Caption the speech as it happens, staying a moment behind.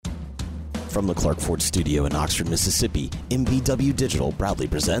From the Clark Ford Studio in Oxford, Mississippi, MBW Digital proudly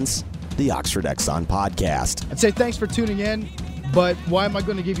presents the Oxford Exxon Podcast. I'd say thanks for tuning in, but why am I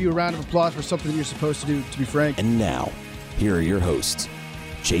going to give you a round of applause for something that you're supposed to do, to be frank? And now, here are your hosts,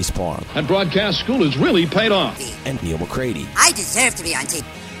 Chase Parham. And broadcast school has really paid off. And Neal McCready. I deserve to be on TV.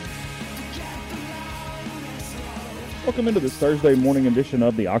 Welcome into this Thursday morning edition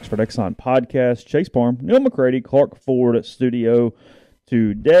of the Oxford Exxon Podcast. Chase Parham, Neal McCready, Clark Ford Studio.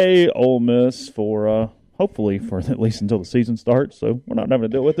 Today, Ole Miss for hopefully for at least until the season starts, so we're not having to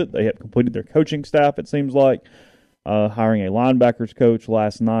deal with it. They have completed their coaching staff, it seems like, hiring a linebackers coach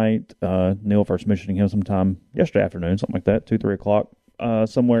last night. Neal first mentioning him sometime yesterday afternoon, something like that, 2, 3 o'clock,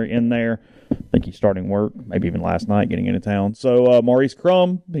 somewhere in there. I think he's starting work, maybe even last night, getting into town. So Maurice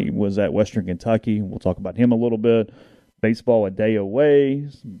Crum, he was at Western Kentucky. We'll talk about him a little bit. Baseball a day away,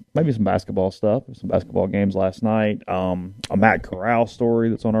 maybe some basketball stuff, some basketball games last night. A Matt Corral story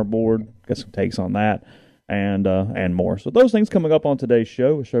that's on our board. Got some takes on that and more. So those things coming up on today's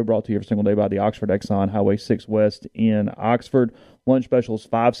show. A show brought to you every single day by the Oxford Exxon, Highway 6 West in Oxford. Lunch specials,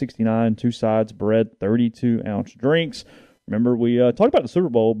 $5.69, 2 sides, bread, 32-ounce drinks. Remember, we talked about the Super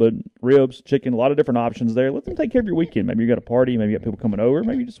Bowl, but ribs, chicken, a lot of different options there. Let them take care of your weekend. Maybe you got a party, maybe you got people coming over,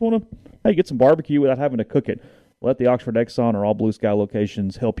 maybe you just want to get some barbecue without having to cook it. Let the Oxford Exxon or all Blue Sky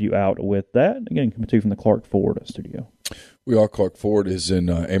locations help you out with that. Again, coming to you from the Clark Ford Studio. We are. Clark Ford is in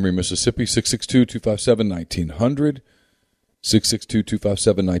Amory, Mississippi, 662-257-1900.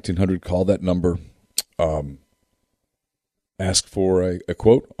 662-257-1900. Call that number. Ask for a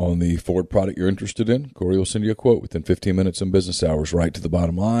quote on the Ford product you're interested in. Corey will send you a quote within 15 minutes in business hours, right to the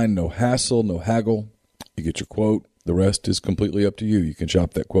bottom line. No hassle, no haggle. You get your quote. The rest is completely up to you. You can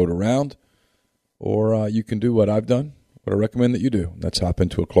shop that quote around, or you can do what I've done, what I recommend that you do. That's hop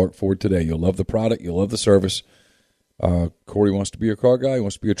into a Clark Ford today. You'll love the product. You'll love the service. Corey wants to be your car guy. He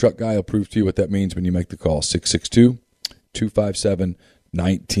wants to be a truck guy. He'll prove to you what that means when you make the call.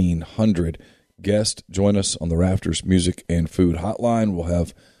 662-257-1900. Guest, join us on the Rafters Music and Food Hotline. We'll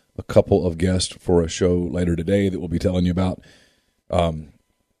have a couple of guests for a show later today that we'll be telling you about.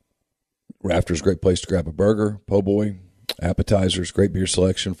 Rafters, great place to grab a burger, po' boy, appetizers, great beer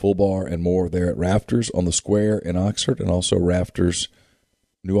selection, full bar, and more there at Rafters on the Square in Oxford, and also Rafters,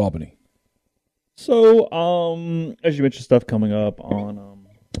 New Albany. So, as you mentioned, stuff coming up on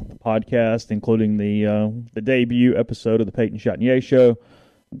the podcast, including the debut episode of the Peyton Chatinier Show,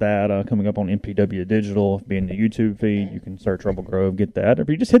 that coming up on MPW Digital, being the YouTube feed. You can search Rebel Grove, get that. If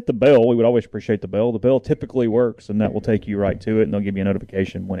you just hit the bell, we would always appreciate the bell. The bell typically works, and that will take you right to it, and they'll give you a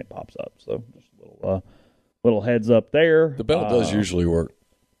notification when it pops up. So, just a little heads up there. The bell does usually work.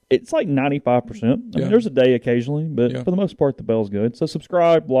 It's like 95%. I mean, there's a day occasionally, but for the most part, the bell's good. So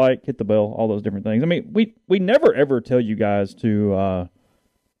subscribe, like, hit the bell, all those different things. I mean, we never, ever tell you guys to,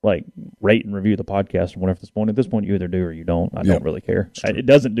 rate and review the podcast or whatever at this point. At this point, you either do or you don't. I don't really care. It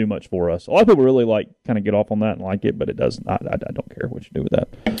doesn't do much for us. A lot of people really, kind of get off on that and like it, but it doesn't. I don't care what you do with that.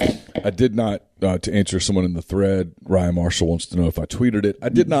 I did not, to answer someone in the thread, Ryan Marshall wants to know if I tweeted it. I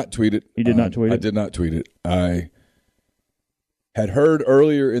did not tweet it. You did not tweet it? I did not tweet it. I had heard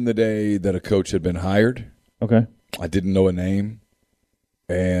earlier in the day that a coach had been hired. Okay. I didn't know a name.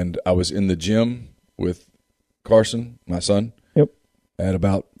 And I was in the gym with Carson, my son, at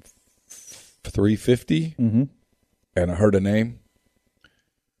about 3:50, and I heard a name.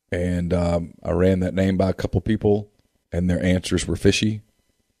 And I ran that name by a couple people, and their answers were fishy.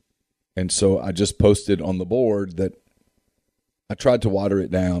 And so I just posted on the board that I tried to water it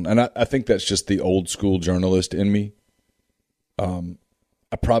down. And I think that's just the old school journalist in me. I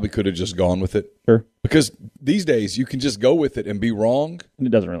probably could have just gone with it. Sure. Because these days you can just go with it and be wrong. And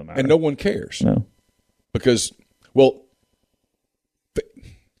it doesn't really matter. And no one cares. No. Because,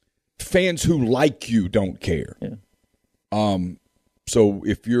 fans who like you don't care. Yeah. So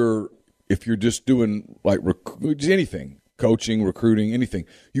if you're just doing anything, coaching, recruiting, anything,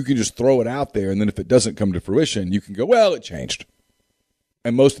 you can just throw it out there, and then if it doesn't come to fruition, you can go, well, it changed.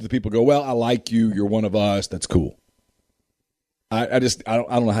 And most of the people go, well, I like you, you're one of us, that's cool. I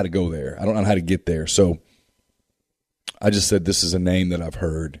don't know how to go there. I don't know how to get there. So I just said this is a name that I've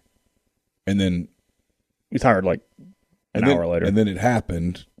heard, and then he's hired an hour later, and then it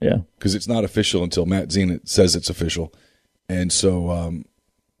happened. Yeah, because it's not official until Matt Zenit says it's official, and so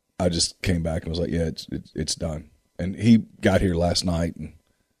I just came back and was like, yeah, it's done. And he got here last night, and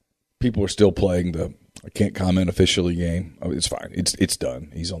people are still playing the I can't comment officially game. I mean, it's fine. It's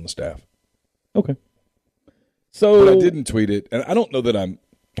done. He's on the staff. Okay. So, but I didn't tweet it, and I don't know that I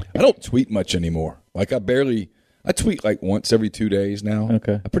don't tweet much anymore. I tweet once every 2 days now.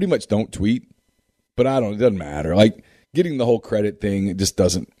 Okay. I pretty much don't tweet, but it doesn't matter. Getting the whole credit thing, it just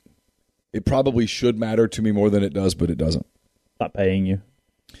doesn't It probably should matter to me more than it does, but it doesn't. Not paying you.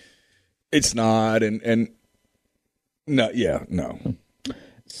 It's not, and no.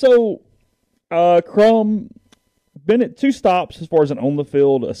 So, Crum been at 2 stops as far as an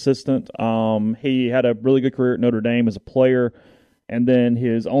on-the-field assistant. He had a really good career at Notre Dame as a player, and then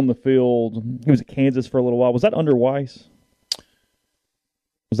his on-the-field, he was at Kansas for a little while. Was that under Weiss?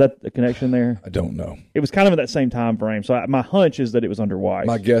 Was that the connection there? I don't know. It was kind of in that same time frame, so my hunch is that it was under Weiss.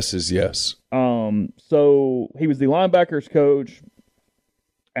 My guess is yes. So he was the linebackers coach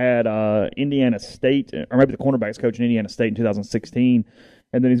at Indiana State, or maybe the cornerbacks coach in Indiana State in 2016.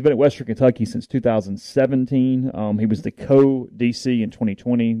 And then he's been at Western Kentucky since 2017. He was the co-DC in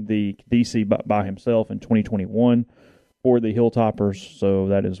 2020, the DC by himself in 2021 for the Hilltoppers. So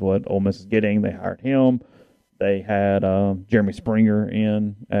that is what Ole Miss is getting. They hired him. They had Jeremy Springer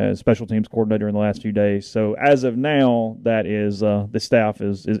in as special teams coordinator in the last few days. So as of now, that is the staff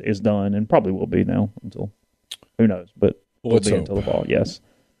is done and probably will be now until who knows, but will be until the fall. Yes.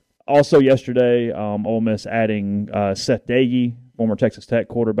 Also yesterday, Ole Miss adding Seth Doege, former Texas Tech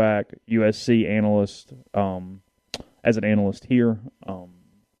quarterback, USC analyst, as an analyst here.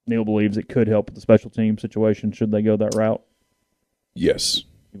 Neal believes it could help with the special team situation should they go that route. Yes.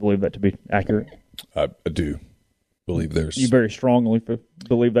 You believe that to be accurate? I do believe there's... You very strongly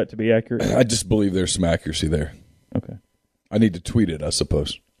believe that to be accurate? I just believe there's some accuracy there. Okay. I need to tweet it, I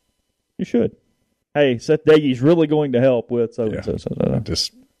suppose. You should. Hey, Seth Doege's really going to help with so.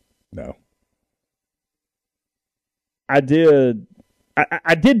 Just, no. I did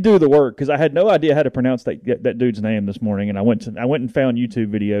do the work because I had no idea how to pronounce that dude's name this morning, and I went and found YouTube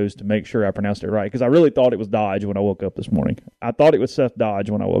videos to make sure I pronounced it right because I really thought it was Dodge when I woke up this morning. I thought it was Seth Dodge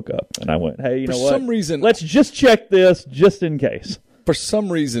when I woke up, and I went, "Hey, you know what? For some reason, let's just check this just in case." For some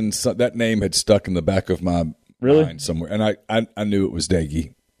reason, that name had stuck in the back of my mind somewhere, and I knew it was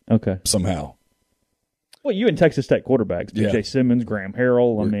Doege. Okay, somehow. Well, you and Texas Tech quarterbacks, DJ Simmons, Graham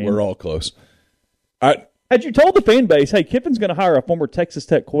Harrell. We're all close. Had you told the fan base, hey, Kiffin's going to hire a former Texas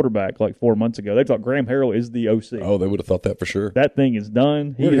Tech quarterback like 4 months ago, they thought Graham Harrell is the OC. Oh, they would have thought that for sure. That thing is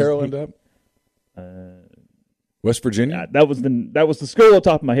done. Where did Harrell end up? West Virginia? That was the school on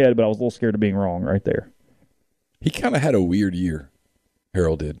top of my head, but I was a little scared of being wrong right there. He kind of had a weird year,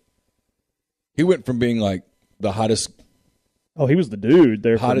 Harrell did. He went from being like the hottest... Oh, he was the dude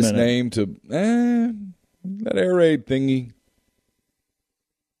there hottest for a minute. Name to, that air raid thingy.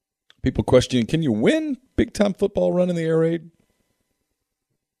 People questioning, can you win big-time football running the air raid?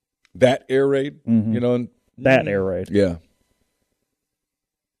 That air raid, That air raid. Yeah.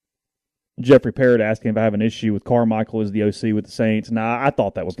 Jeffrey Parrott asking if I have an issue with Carmichael as the OC with the Saints. Nah, I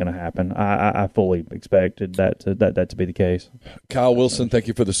thought that was going to happen. I fully expected that to be the case. Kyle Wilson, thank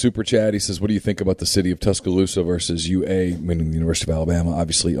you for the super chat. He says, what do you think about the city of Tuscaloosa versus UA, meaning the University of Alabama,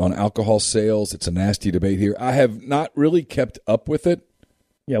 obviously, on alcohol sales? It's a nasty debate here. I have not really kept up with it.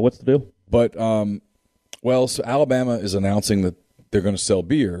 Yeah, what's the deal? But, so Alabama is announcing that they're going to sell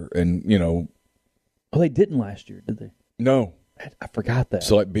beer, and, Oh, they didn't last year, did they? No. I forgot that.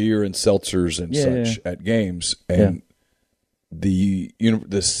 So like beer and seltzers and such at games. And the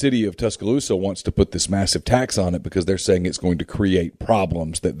city of Tuscaloosa wants to put this massive tax on it because they're saying it's going to create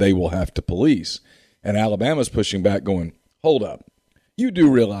problems that they will have to police. And Alabama's pushing back going, hold up. You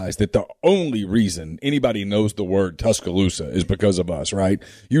do realize that the only reason anybody knows the word Tuscaloosa is because of us, right?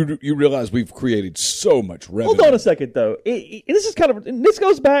 You realize we've created so much revenue. Hold on a second, though. This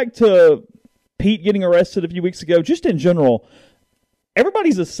goes back to Pete getting arrested a few weeks ago. Just in general,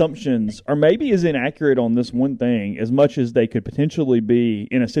 everybody's assumptions are maybe as inaccurate on this one thing as much as they could potentially be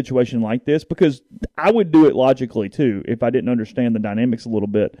in a situation like this, because I would do it logically, too, if I didn't understand the dynamics a little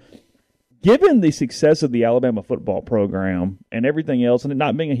bit. Given the success of the Alabama football program and everything else, and it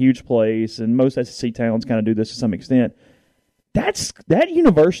not being a huge place, and most SEC towns kind of do this to some extent, that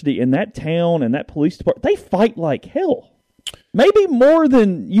university and that town and that police department, they fight like hell. Maybe more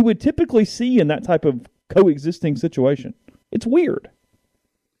than you would typically see in that type of coexisting situation. It's weird.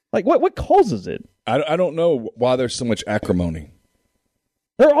 Like, what causes it? I don't know why there's so much acrimony.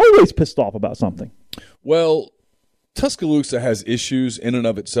 They're always pissed off about something. Well, Tuscaloosa has issues in and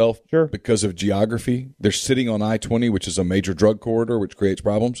of itself because of geography. They're sitting on I-20, which is a major drug corridor, which creates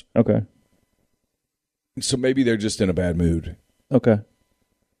problems. Okay. So maybe they're just in a bad mood. Okay.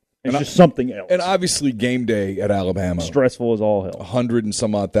 It's just something else. And obviously game day at Alabama. Stressful as all hell. 100 and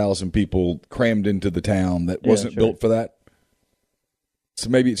some odd thousand people crammed into the town that wasn't built for that. So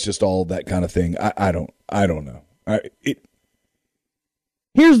maybe it's just all that kind of thing. I don't know.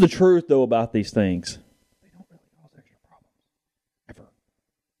 Here's the truth, though, about these things. They don't really cause extra problems. Ever.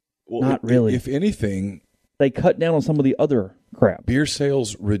 Well, Not really. If anything, they cut down on some of the other crap. Beer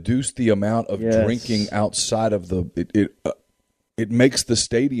sales reduce the amount of drinking outside of the it makes the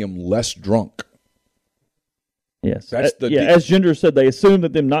stadium less drunk. Yes. As Ginger said, they assume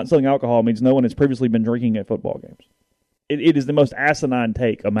that them not selling alcohol means no one has previously been drinking at football games. It is the most asinine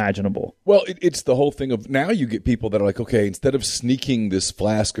take imaginable. Well, it's the whole thing of now you get people that are like, okay, instead of sneaking this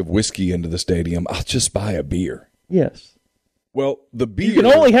flask of whiskey into the stadium, I'll just buy a beer. Yes. Well, the beer... You can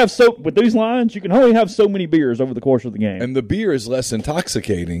only have with these lines, you can only have so many beers over the course of the game. And the beer is less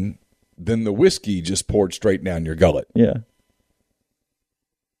intoxicating than the whiskey just poured straight down your gullet. Yeah.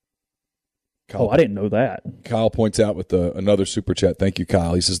 Kyle, I didn't know that. Kyle points out with another super chat. Thank you,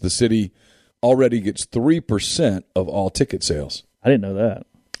 Kyle. He says the city already gets 3% of all ticket sales. I didn't know that.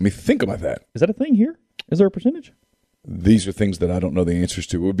 I mean, think about that. Is that a thing here? Is there a percentage? These are things that I don't know the answers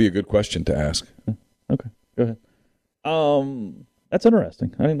to. It would be a good question to ask. Okay, go ahead. That's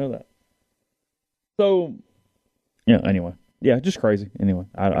interesting. I didn't know that. So, yeah, anyway. Yeah, just crazy. Anyway,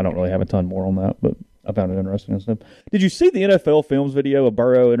 I don't really have a ton more on that, but I found it interesting and stuff. Did you see the NFL Films video of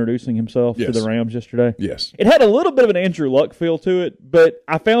Burrow introducing himself to the Rams yesterday? Yes. It had a little bit of an Andrew Luck feel to it, but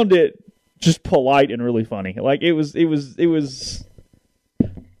I found it just polite and really funny. Like it was any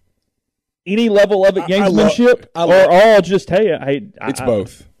level of it gamesmanship or all just, hey, it's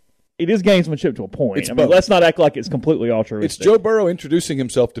both. It is gamesmanship to a point. I mean, let's not act like it's completely altruistic. It's Joe Burrow introducing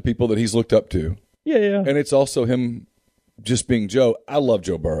himself to people that he's looked up to. Yeah. And it's also him just being Joe. I love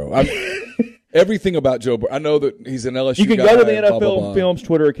Joe Burrow. Everything about Joe Burrow. I know that he's an LSU guy. You can go to the NFL blah, blah, blah. Films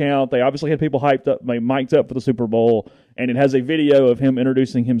Twitter account. They obviously had people mic'd up for the Super Bowl, and it has a video of him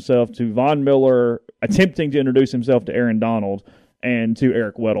introducing himself to Von Miller, attempting to introduce himself to Aaron Donald, and to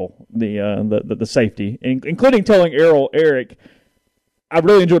Eric Edholm, the safety, including telling Eric, I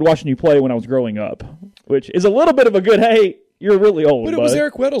really enjoyed watching you play when I was growing up, which is a little bit of a good, hey, you're really old. But it was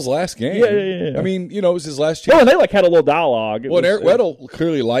Eric Weddle's last game. Yeah. I mean, it was his last chance. Well, and they had a little dialogue. And Eric Weddle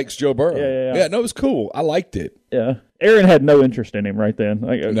clearly likes Joe Burrow. Yeah, no, it was cool. I liked it. Yeah. Aaron had no interest in him right then.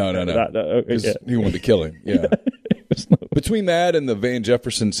 No. He wanted to kill him. Yeah. Between that and the Van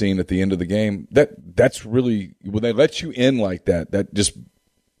Jefferson scene at the end of the game, that's really, when they let you in like that just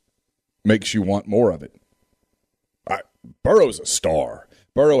makes you want more of it. Burrow's a star.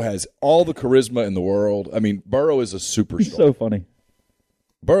 Burrow has all the charisma in the world. I mean, Burrow is a superstar. He's so funny.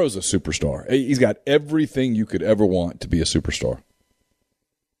 Burrow's a superstar. He's got everything you could ever want to be a superstar.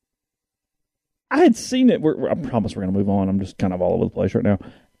 I had seen it. I promise we're going to move on. I'm just kind of all over the place right now.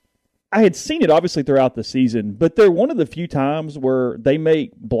 I had seen it, obviously, throughout the season, but they're one of the few times where they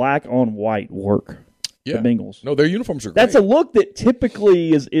make black on white work. Yeah. The Bengals. No, their uniforms are great. That's a look that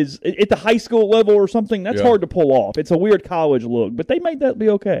typically is at the high school level or something. That's hard to pull off. It's a weird college look, but they made that be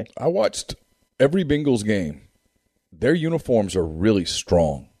okay. I watched every Bengals game. Their uniforms are really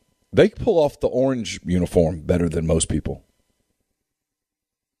strong. They pull off the orange uniform better than most people.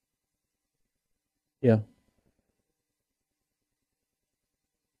 Yeah.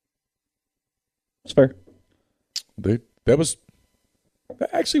 It's fair. That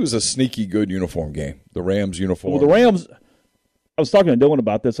actually was a sneaky good uniform game. The Rams uniform. Well, the Rams, I was talking to Dylan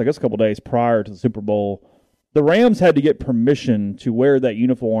about this, I guess, a couple days prior to the Super Bowl. The Rams had to get permission to wear that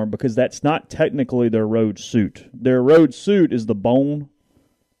uniform because that's not technically their road suit. Their road suit is the bone,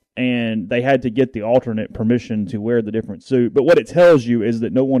 and they had to get the alternate permission to wear the different suit. But what it tells you is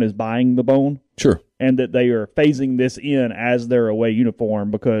that no one is buying the bone. Sure. And that they are phasing this in as their away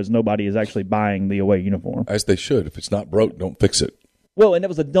uniform because nobody is actually buying the away uniform. As they should. If it's not broke, don't fix it. Well, and it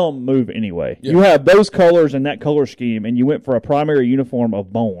was a dumb move anyway. Yeah. You have those colors and that color scheme, and you went for a primary uniform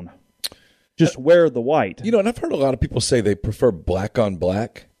of bone. Just wear the white. And I've heard a lot of people say they prefer black on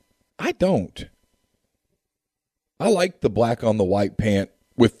black. I don't. I like the black on the white pant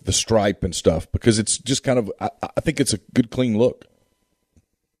with the stripe and stuff because it's just kind of, I think it's a good, clean look.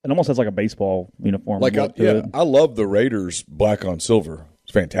 It almost has like a baseball uniform. I love the Raiders black on silver.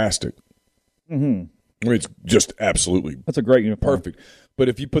 It's fantastic. Mm-hmm. I mean, it's just absolutely that's a great uniform. Perfect. But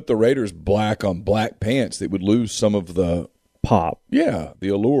if you put the Raiders black on black pants, they would lose some of the pop. Yeah, the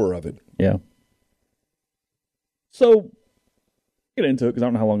allure of it. Yeah. So, get into it because I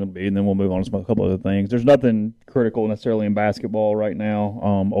don't know how long it'll be, and then we'll move on to a couple other things. There's nothing critical necessarily in basketball right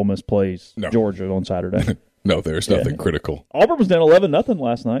now. Ole Miss plays Georgia on Saturday. No, there's nothing critical. Auburn was down 11-0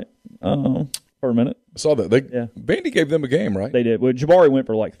 last night for a minute. I saw that. Vandy gave them a game, right? They did. Well, Jabari went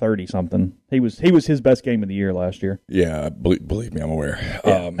for like 30-something. He was his best game of the year last year. Yeah, believe me, I'm aware.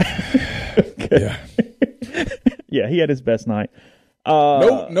 Yeah. Yeah, he had his best night.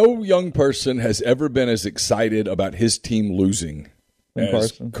 No young person has ever been as excited about his team losing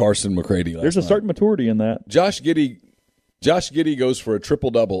as Carson McCready last There's a night. certain maturity in that. Josh Giddey Josh Giddey goes for a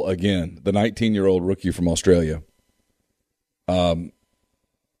triple-double again, the 19-year-old rookie from Australia.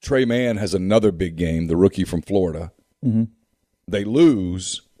 Trey Mann has another big game, the rookie from Florida. Mm-hmm. They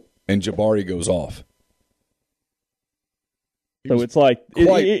lose, and Jabari goes off. So it's like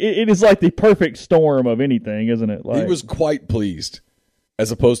it is like the perfect storm of anything, isn't it? He was quite pleased,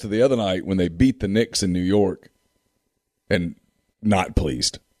 as opposed to the other night when they beat the Knicks in New York and not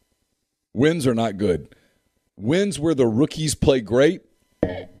pleased. Wins are not good. Wins where the rookies play great.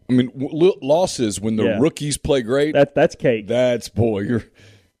 I mean, losses when the rookies play great. That's cake.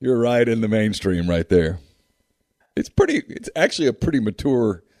 You're right in the mainstream right there. It's actually a pretty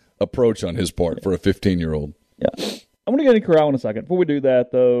mature approach on his part for a 15-year-old. Yeah. I'm going to get into Corral in a second. Before we do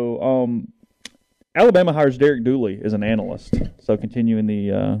that, though, Alabama hires Derek Dooley as an analyst. So continuing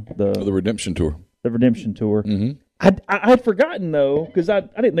the redemption tour. The redemption tour. Mm-hmm. I had forgotten, though, because I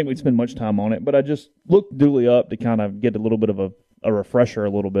didn't think we'd spend much time on it, but I just looked Dooley up to kind of get a little bit of a refresher a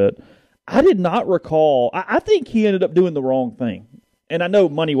little bit. I did not recall. I think he ended up doing the wrong thing. And I know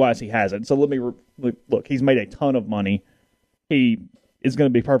money-wise he hasn't. So let me look. He's made a ton of money. He is going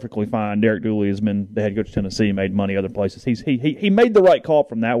to be perfectly fine. Derek Dooley has been the head coach of Tennessee, made money other places. He made the right call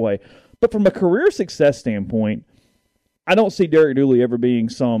from that way. But from a career success standpoint, I don't see Derek Dooley ever being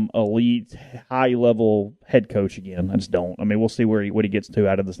some elite, high-level head coach again. I just don't. I mean, we'll see what he gets to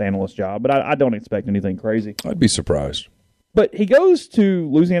out of this analyst job, but I don't expect anything crazy. I'd be surprised. But he goes to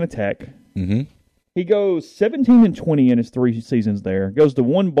Louisiana Tech. Mm-hmm. He goes 17-20 in his 3 seasons there. Goes to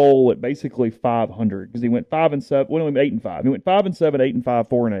one bowl at basically 500 because he went 5-7. Well, he went 8-5. He went 5-7, 8-5,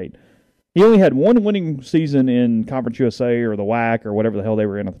 4-8. He only had one winning season in Conference USA or the WAC or whatever the hell they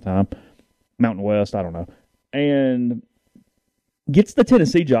were in at the time, Mountain West. I don't know, and gets the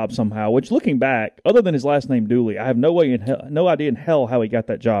Tennessee job somehow. Which, looking back, other than his last name Dooley, I have no idea in hell how he got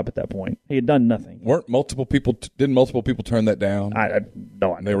that job at that point. He had done nothing. Didn't multiple people turn that down? I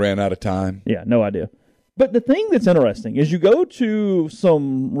no idea. They ran out of time. Yeah, no idea. But the thing that's interesting is you go to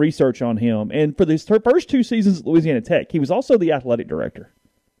some research on him, and for his first 2 seasons at Louisiana Tech, he was also the athletic director.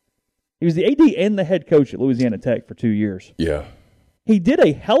 He was the AD and the head coach at Louisiana Tech for 2 years. Yeah. He did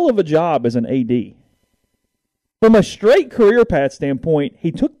a hell of a job as an AD. From a straight career path standpoint,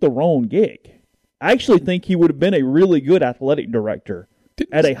 he took the wrong gig. I actually think he would have been a really good athletic director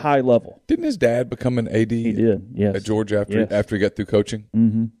at a high level. Didn't his dad become an AD? He did, yes. At Georgia after he got through coaching?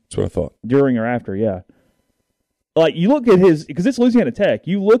 Mm-hmm. That's what I thought. During or after, yeah. Like, you look at his, because it's Louisiana Tech,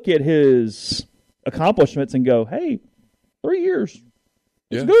 you look at his accomplishments and go, hey, 3 years.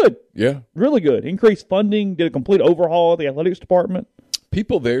 It's good. Yeah. Really good. Increased funding, did a complete overhaul of the athletics department.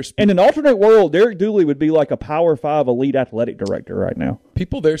 People there in an alternate world, Derek Dooley would be like a Power 5 elite athletic director right now.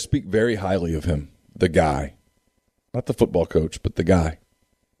 People there speak very highly of him, the guy. Not the football coach, but the guy.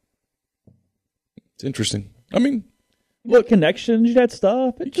 It's interesting. I mean, look, connections, that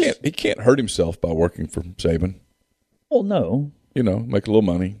stuff. He can't hurt himself by working for Saban. Well, no. Make a little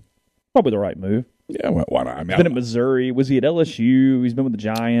money. Probably the right move. Yeah, why not? I mean, he's been at Missouri. Was he at LSU? He's been with the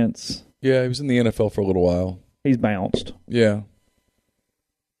Giants. Yeah, he was in the NFL for a little while. He's bounced. Yeah.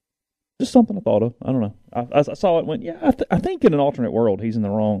 Just something I thought of. I don't know. I saw it and went, yeah, I think in an alternate world he's in the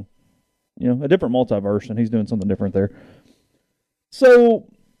wrong, a different multiverse, and he's doing something different there. So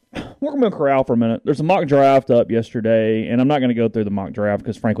we're going to Corral for a minute. There's a mock draft up yesterday, and I'm not going to go through the mock draft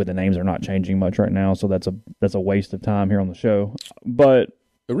because, frankly, the names are not changing much right now, so that's a waste of time here on the show. But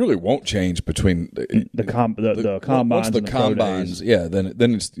it really won't change between the combines. Once the and the combines,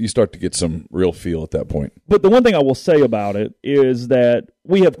 then you start to get some real feel at that point. But the one thing I will say about it is that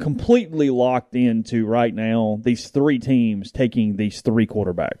we have completely locked into right now these 3 teams taking these 3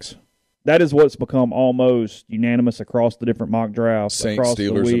 quarterbacks. That is what's become almost unanimous across the different mock drafts. Saints,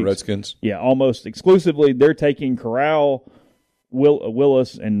 Steelers, and Redskins. Yeah, almost exclusively. They're taking Corral,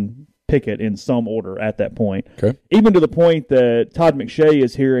 Willis, and Pickett in some order at that point. Okay. Even to the point that Todd McShay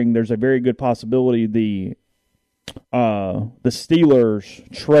is hearing there's a very good possibility the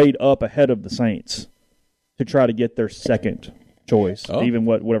Steelers trade up ahead of the Saints to try to get their second choice, even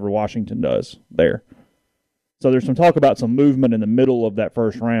whatever Washington does there. So there's some talk about some movement in the middle of that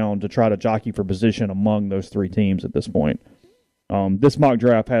first round to try to jockey for position among those 3 teams at this point. This mock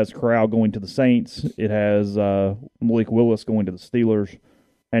draft has Corral going to the Saints. It has Malik Willis going to the Steelers.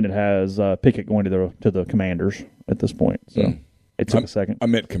 And it has Pickett going to the Commanders at this point. So it took a second. I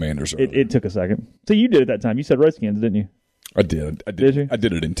meant Commanders. It took a second. So you did it that time. You said Redskins, didn't you? I did. Did you? I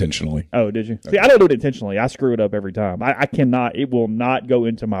did it intentionally. Oh, did you? See, I don't do it intentionally. I screw it up every time. I cannot. It will not go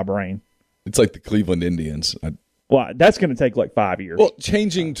into my brain. It's like the Cleveland Indians. Well, that's going to take like 5 years. Well,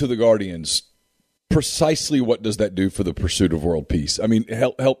 changing to the Guardians precisely what does that do for the pursuit of world peace? I mean,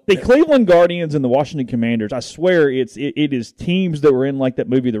 help. The Cleveland Guardians and the Washington Commanders, I swear it is teams that were in like that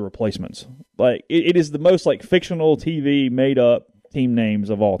movie, The Replacements. Like it is the most like fictional TV made up team names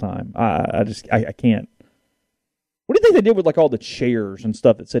of all time. I can't. What do you think they did with like all the chairs and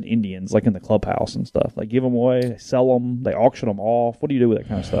stuff that said Indians, like in the clubhouse and stuff? Like give them away, they sell them, they auction them off. What do you do with that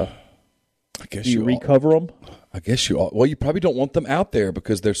kind of stuff? I guess you recover them. I guess you probably don't want them out there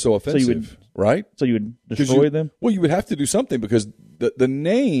because they're so offensive, right? So you would destroy them? Well, you would have to do something because the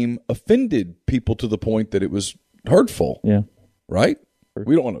name offended people to the point that it was hurtful. Yeah. Right? Sure.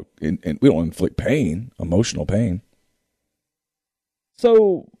 We don't want to and we don't want to inflict pain, emotional pain.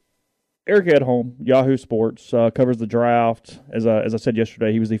 So Eric Edholm, Yahoo Sports, covers the draft. As I said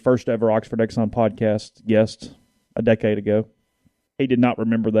yesterday, he was the first ever Oxford Exxon Podcast guest a decade ago. He did not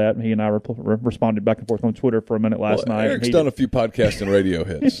remember that. He and I responded back and forth on Twitter for a minute last night. Eric's done a few podcasts and radio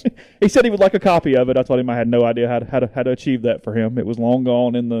hits. He said he would like a copy of it. I told him I had no idea how to achieve that for him. It was long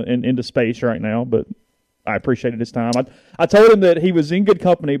gone into space right now, but I appreciated his time. I told him that he was in good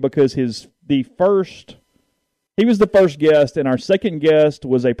company because he was the first guest, and our second guest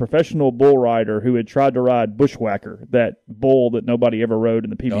was a professional bull rider who had tried to ride Bushwhacker, that bull that nobody ever rode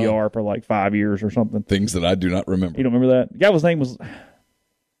in the PBR for like 5 years or something. Things that I do not remember. You don't remember that? The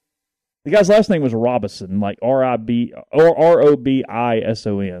guy's last name was Robison, like Robison,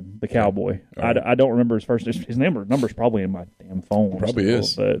 the cowboy. Right. I don't remember his first name. His number's probably in my damn phone. Probably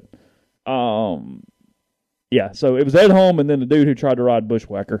is. But, yeah, so it was Edholm, and then the dude who tried to ride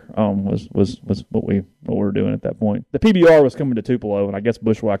Bushwhacker was what we were doing at that point. The PBR was coming to Tupelo, and I guess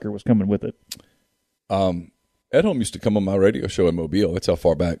Bushwhacker was coming with it. Edholm used to come on my radio show in Mobile. That's how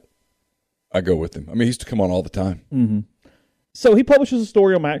far back I go with him. I mean, he used to come on all the time. Mm-hmm. So he publishes a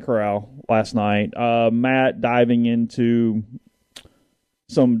story on Matt Corral last night. Matt diving into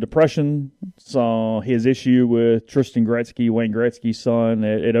some depression, his issue with Tristan Gretzky, Wayne Gretzky's son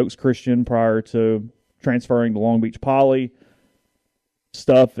at Oaks Christian prior to transferring to Long Beach Poly,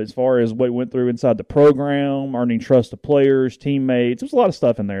 stuff as far as what he went through inside the program, earning trust of players, teammates. There's a lot of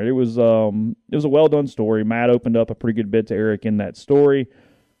stuff in there. It was a well-done story. Matt opened up a pretty good bit to Eric in that story,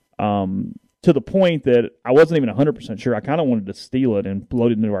 to the point that I wasn't even 100% sure. I kind of wanted to steal it and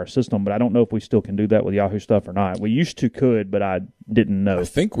load it into our system, but I don't know if we still can do that with Yahoo stuff or not. We used to could, but I didn't know. I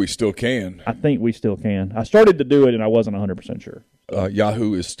think we still can. I think we still can. I started to do it, and I wasn't 100% sure.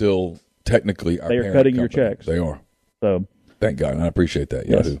 Yahoo is still technically our parent company. They are cutting your checks. They are. So thank God, and I appreciate that,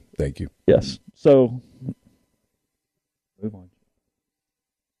 yes. Yahoo. Thank you. Yes. So move on.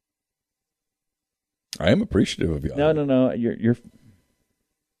 I am appreciative of Yahoo. No. You're.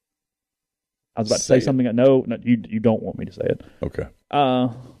 I was about to say something. No, you don't want me to say it. Okay.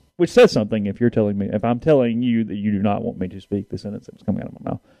 Which says something if I'm telling you that you do not want me to speak the sentence that was coming out of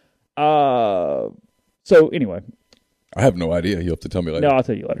my mouth. So anyway. I have no idea. You'll have to tell me later. No, I'll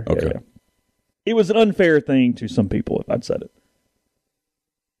tell you later. Okay. Yeah. It was an unfair thing to some people if I'd said it.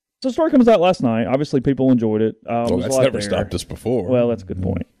 So the story comes out last night. Obviously, people enjoyed it. Well, that's never stopped us before. Well, that's a good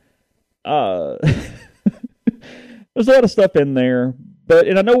point. There's a lot of stuff in there.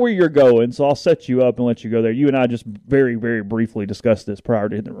 And I know where you're going, so I'll set you up and let you go there. You and I just very, very briefly discussed this prior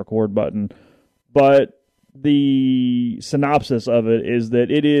to hitting the record button. But the synopsis of it is that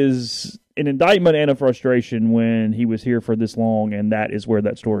it is an indictment and a frustration when he was here for this long, and that is where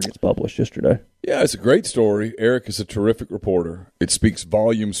that story gets published yesterday. Yeah, it's a great story. Eric is a terrific reporter. It speaks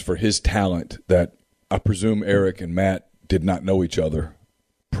volumes for his talent that I presume Eric and Matt did not know each other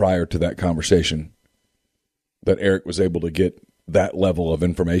prior to that conversation, that Eric was able to get that level of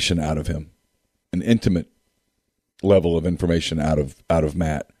information out of him, an intimate level of information out of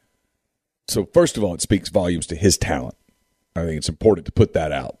Matt. So first of all, it speaks volumes to his talent. I think it's important to put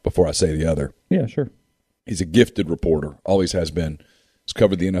that out before I say the other. Yeah, sure. He's a gifted reporter, always has been. He's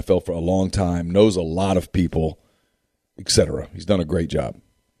covered the NFL for a long time, knows a lot of people, etc. He's done a great job.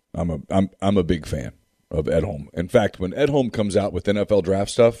 I'm a big fan of Edholm. In fact, when Edholm comes out with NFL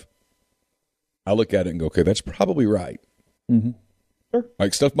draft stuff, I look at it and go, okay, that's probably right. Mm-hmm. Sure.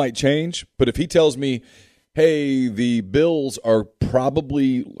 Like, stuff might change, but if he tells me, hey, the Bills are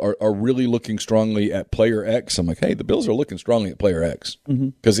probably are really looking strongly at player X, I'm like, hey, the Bills are looking strongly at player X.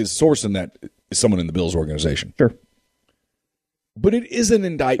 Because his source in that is someone in the Bills organization. Sure. But it is an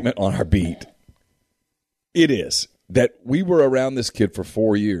indictment on our beat. It is. That we were around this kid for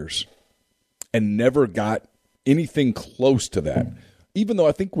 4 years and never got anything close to that. Even though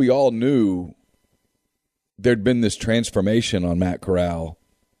I think we all knew there'd been this transformation on Matt Corral,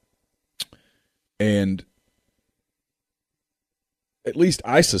 and at least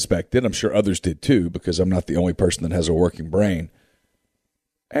I suspected, I'm sure others did too, because I'm not the only person that has a working brain,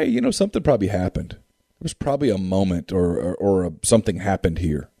 hey, something probably happened. was probably a moment or something happened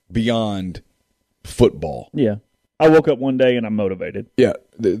here beyond football. Yeah. I woke up one day and I'm motivated. Yeah.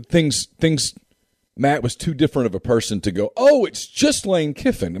 Things. Matt was too different of a person to go, oh, it's just Lane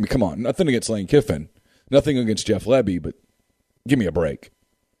Kiffin. I mean, come on. Nothing against Lane Kiffin. Nothing against Jeff Lebby, but give me a break.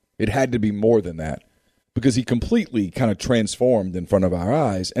 It had to be more than that because he completely kind of transformed in front of our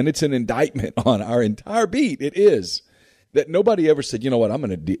eyes, and it's an indictment on our entire beat. It is. That nobody ever said, you know what, I'm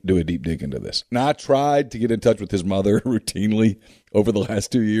going to do a deep dig into this. Now, I tried to get in touch with his mother routinely over the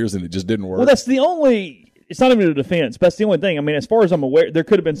last 2 years, and it just didn't work. Well, that's the only – it's not even a defense, but that's the only thing. I mean, as far as I'm aware, there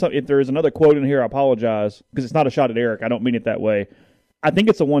could have been some – if there is another quote in here, I apologize because it's not a shot at Eric. I don't mean it that way. I think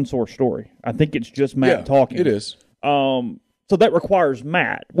it's a one-source story. I think it's just Matt talking. It is. So that requires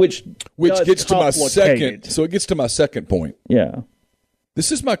Matt, which gets to my second – so it gets to my second point. Yeah.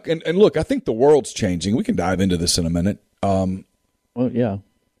 This is my – and look, I think the world's changing. We can dive into this in a minute. Well, yeah.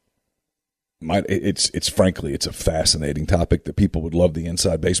 It's frankly, it's a fascinating topic that people would love the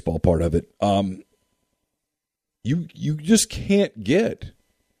inside baseball part of it. You just can't get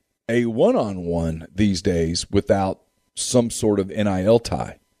a one-on-one these days without some sort of NIL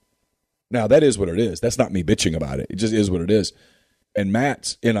tie. Now, that is what it is. That's not me bitching about it. It just is what it is. And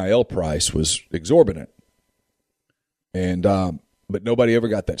Matt's NIL price was exorbitant. And but nobody ever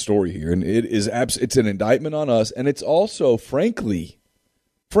got that story here, and it's an indictment on us, and it's also, frankly,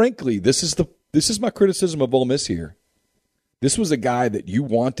 this is my criticism of Ole Miss here. This was a guy that you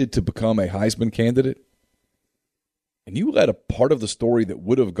wanted to become a Heisman candidate, and you let a part of the story that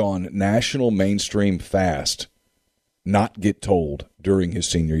would have gone national mainstream fast not get told during his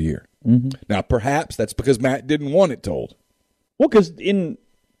senior year. Mm-hmm. Now, perhaps that's because Matt didn't want it told. Well,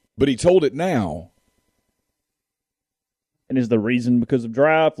 but he told it now. And is the reason because of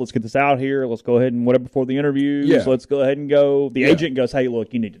draft? Let's get this out here. Let's go ahead and whatever before the interviews. Yeah. Let's go ahead and go. The agent goes, hey,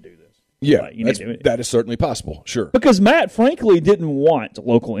 look, you need to do this. Yeah, that is certainly possible, sure. Because Matt, frankly, didn't want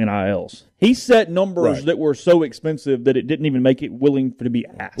local NILs. He set numbers that were so expensive that it didn't even make it willing to be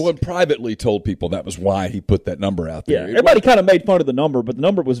asked. Well, and privately told people that was why he put that number out there. Yeah, everybody kind of made fun of the number, but the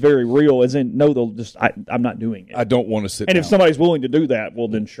number was very real, as in, no, I'm not doing it. I don't want to sit And down. If somebody's willing to do that, well,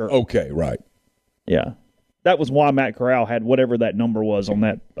 then sure. Okay, right. Yeah. That was why Matt Corral had whatever that number was on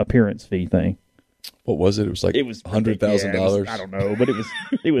that appearance fee thing. What was it? It was like $100,000. I don't know, but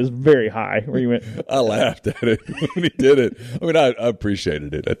it was very high. Where you went, I laughed at it when he did it. I mean, I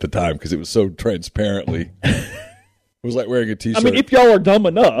appreciated it at the time because it was so transparently. It was like wearing a T-shirt. I mean, if y'all are dumb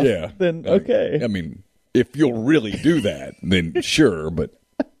enough, then okay. I mean, if you'll really do that, then sure. But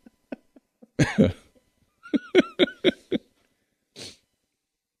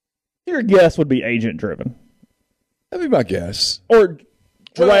your guess would be agent driven. That'd be my guess. Or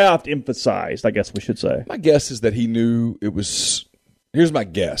draft emphasized, I guess we should say. My guess is that he knew it was – here's my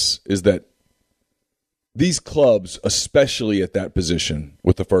guess, is that these clubs, especially at that position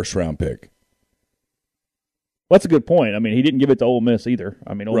with the first-round pick. Well, that's a good point. I mean, he didn't give it to Ole Miss either.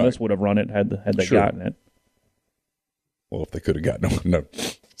 I mean, Ole Miss would have run it had they gotten it. Well, if they could have gotten – no.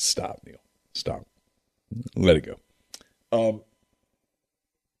 Stop, Neal. Stop. Let it go.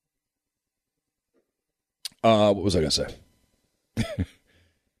 What was I going to say?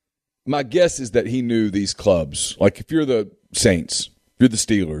 My guess is that he knew these clubs. Like if you're the Saints, if you're the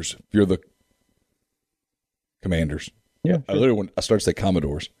Steelers, if you're the Commanders. Yeah. I literally started to say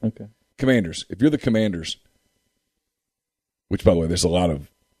Commodores. Okay. Commanders. If you're the Commanders, which by the way, there's a lot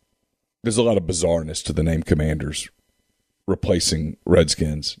of bizarreness to the name Commanders replacing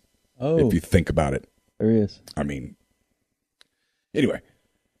Redskins. Oh. If you think about it. There is. I mean, anyway.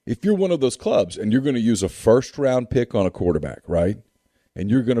 If you're one of those clubs and you're going to use a first-round pick on a quarterback, right, and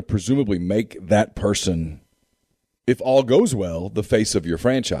you're going to presumably make that person, if all goes well, the face of your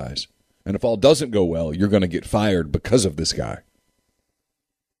franchise, and if all doesn't go well, you're going to get fired because of this guy,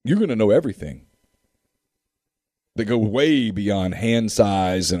 you're going to know everything that go way beyond hand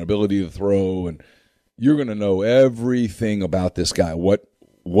size and ability to throw, and you're going to know everything about this guy, what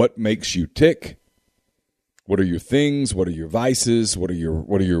makes you tick. What are your things? What are your vices? What's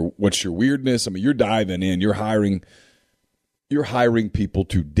your weirdness? I mean, you're diving in. You're hiring people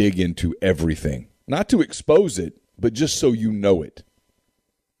to dig into everything. Not to expose it, but just so you know it.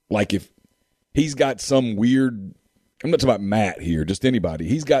 Like if he's got some weird, I'm not talking about Matt here, just anybody.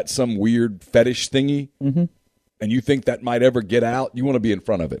 He's got some weird fetish thingy, and you think that might ever get out, you want to be in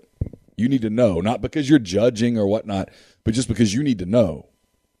front of it. You need to know, not because you're judging or whatnot, but just because you need to know,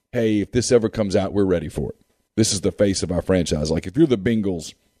 hey, if this ever comes out, we're ready for it. This is the face of our franchise. Like, if you're the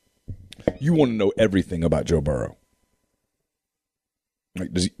Bengals, you want to know everything about Joe Burrow.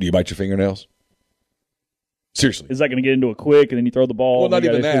 Like, do you bite your fingernails? Seriously. Is that going to get into it quick and then you throw the ball? Well, not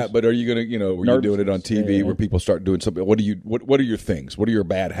even that, but are you going to, were you doing it on TV where people start doing something? What are your things? What are your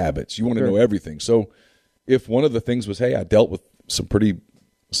bad habits? You want to know everything. So if one of the things was, hey, I dealt with some pretty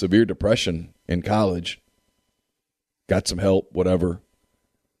severe depression in college, got some help, whatever.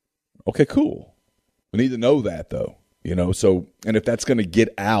 Okay, cool. We need to know that, though. So, and if that's going to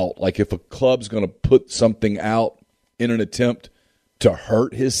get out, like if a club's going to put something out in an attempt to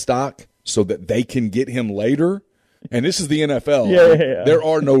hurt his stock so that they can get him later, and this is the NFL, there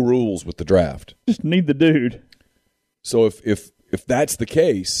are no rules with the draft. Just need the dude. So if that's the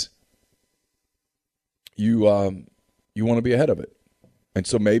case, you want to be ahead of it. And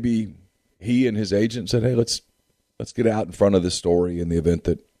so maybe he and his agent said, hey, let's get out in front of this story in the event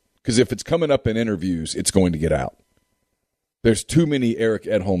that, because if it's coming up in interviews, it's going to get out. There's too many Eric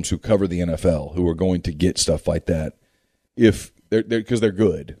Edholms who cover the NFL who are going to get stuff like that if because they're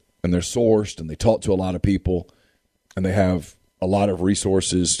good and they're sourced and they talk to a lot of people and they have a lot of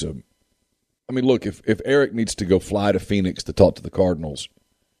resources to. I mean, look, if Eric needs to go fly to Phoenix to talk to the Cardinals,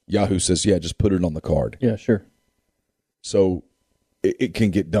 Yahoo says, yeah, just put it on the card. Yeah, sure. So it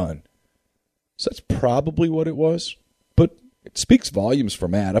can get done. So that's probably what it was. But it speaks volumes for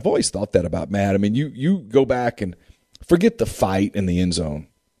Matt. I've always thought that about Matt. I mean, you go back and forget the fight in the end zone.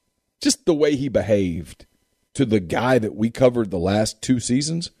 Just the way he behaved to the guy that we covered the last 2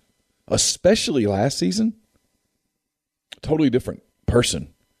 seasons, especially last season, totally different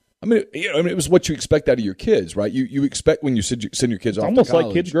person. I mean, it was what you expect out of your kids, right? You expect when you send your kids off to college. Almost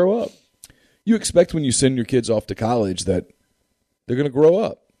like kids grow up. You expect when you send your kids off to college that they're going to grow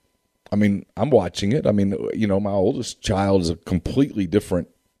up. I mean, I'm watching it. I mean, my oldest child is a completely different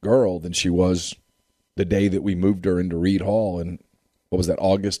girl than she was the day that we moved her into Reed Hall in, what was that,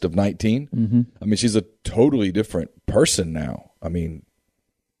 August of 19? Mm-hmm. I mean, she's a totally different person now. I mean,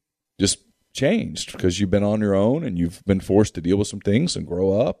 just changed because you've been on your own and you've been forced to deal with some things and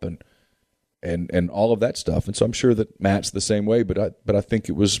grow up and all of that stuff. And so I'm sure that Matt's the same way, but I think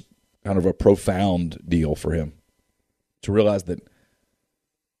it was kind of a profound deal for him to realize that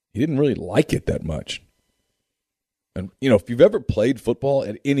he didn't really like it that much. And, if you've ever played football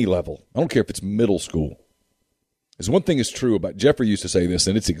at any level, I don't care if it's middle school, there's one thing is true about, Jeffrey used to say this,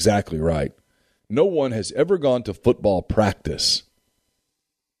 and it's exactly right. No one has ever gone to football practice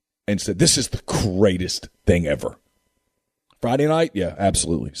and said, this is the greatest thing ever. Friday night? Yeah,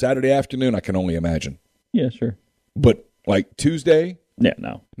 absolutely. Saturday afternoon? I can only imagine. Yeah, sure. But, like, Tuesday? Yeah,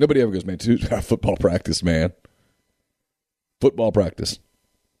 no. Nobody ever goes, man, Tuesday, football practice, man. Football practice.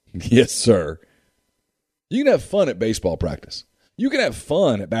 Yes, sir. You can have fun at baseball practice. You can have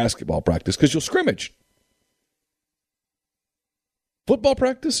fun at basketball practice because you'll scrimmage. Football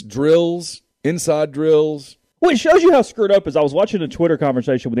practice, drills, inside drills. Well, it shows you how screwed up is I was watching a Twitter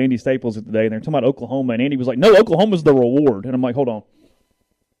conversation with Andy Staples today, and they're talking about Oklahoma, and Andy was like, no, Oklahoma's the reward. And I'm like, hold on.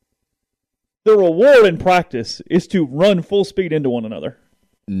 The reward in practice is to run full speed into one another.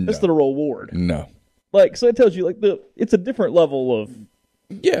 No. That's the reward. No. Like, so it tells you, like, it's a different level of,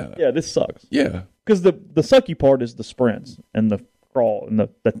 yeah, this sucks. Yeah. Because the sucky part is the sprints and the crawl and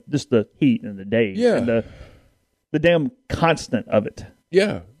just the heat and the days and the damn constant of it.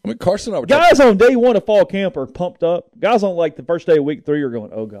 Yeah. I mean, Carson and I were guys on day one of fall camp are pumped up. Guys on, like, the first day of week 3 are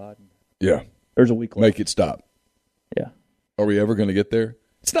going, oh, God. Yeah. There's a week left. Make it stop. Yeah. Are we ever going to get there?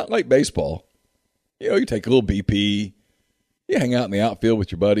 It's not like baseball. You take a little BP. You hang out in the outfield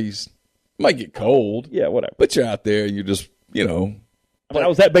with your buddies. It might get cold. Yeah, whatever. But you're out there and you just, I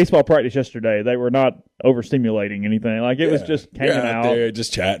was at baseball practice yesterday. They were not overstimulating anything. Like, it was just hanging out there,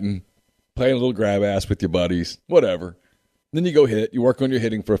 just chatting, playing a little grab ass with your buddies, whatever. Then you go hit. You work on your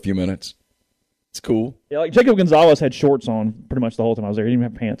hitting for a few minutes. It's cool. Yeah, like Jacob Gonzalez had shorts on pretty much the whole time I was there. He didn't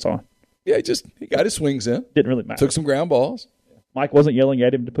even have pants on. Yeah, he got his swings in. Didn't really matter. Took some ground balls. Mike wasn't yelling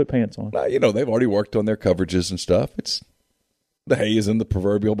at him to put pants on. Nah, they've already worked on their coverages and stuff. The hay is in the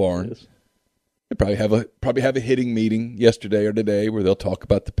proverbial barn. They probably have a hitting meeting yesterday or today where they'll talk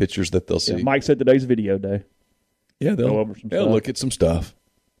about the pictures that they'll see. Yeah, Mike said today's video day. Yeah, they'll look at some stuff.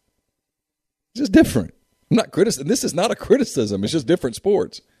 It's just different. I'm not criticizing. This is not a criticism. It's just different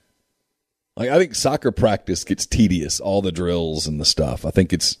sports. Like, I think soccer practice gets tedious, all the drills and the stuff. I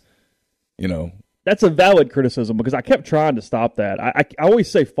think it's, That's a valid criticism because I kept trying to stop that. I always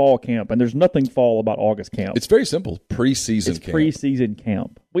say fall camp, and there's nothing fall about August camp. It's very simple. Preseason camp. It's preseason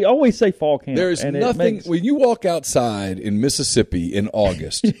camp. We always say fall camp. There's nothing. When you walk outside in Mississippi in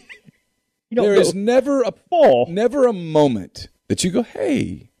August, there is never a moment that you go,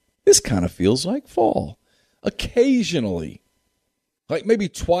 hey, this kind of feels like fall. Occasionally, like maybe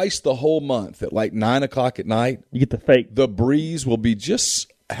twice the whole month at like 9 o'clock at night, you get the fake. The breeze will be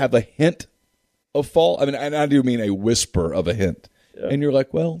just have a hint of fall. I mean, and I do mean a whisper of a hint. Yeah. And you're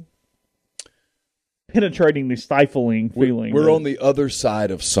like, well, penetrating the stifling feeling. We're on the other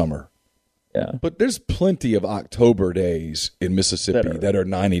side of summer. Yeah. But there's plenty of October days in Mississippi that are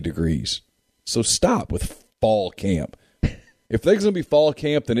 90 degrees. So stop with fall camp. If there's going to be fall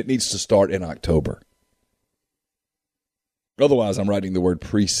camp, then it needs to start in October. Otherwise, I'm writing the word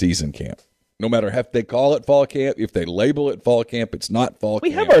preseason camp. No matter if they call it fall camp, if they label it fall camp, it's not fall camp.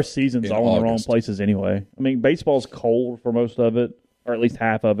 We have our seasons all in the wrong places anyway. I mean, baseball's cold for most of it, or at least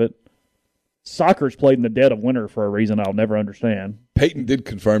half of it. Soccer's played in the dead of winter for a reason I'll never understand. Peyton did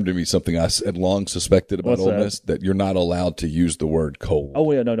confirm to me something I had long suspected about Ole Miss, that you're not allowed to use the word cold.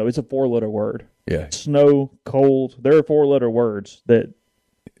 Oh, yeah, no. It's a 4-letter word. Yeah. Snow, cold. There are 4-letter words that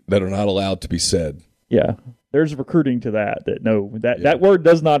are not allowed to be said. Yeah. There's recruiting to that that word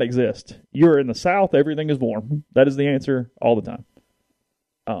does not exist. You're in the South, everything is warm. That is the answer all the time.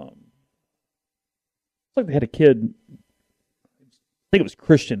 It's like they had a kid, I think it was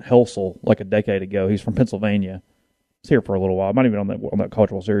Christian Helsel, like a decade ago. He's from Pennsylvania. He's here for a little while. Might even on that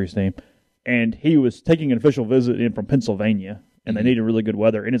College World Series team. And he was taking an official visit in from Pennsylvania, and they needed really good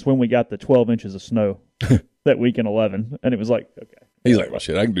weather. And it's when we got the 12 inches of snow that week in 11. And it was like, okay. He's like, well,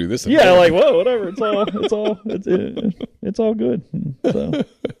 shit, I can do this. Yeah, like, whoa, whatever. It's all good.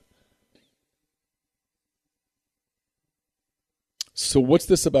 So what's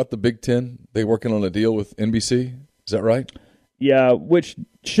this about the Big Ten? They working on a deal with NBC? Is that right? Yeah, which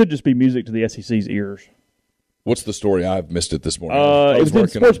should just be music to the SEC's ears. What's the story? I've missed it this morning. It was in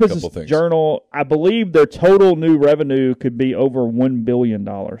Sports Business Journal. I believe their total new revenue could be over $1 billion.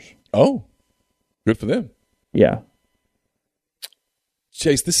 Oh, good for them. Yeah.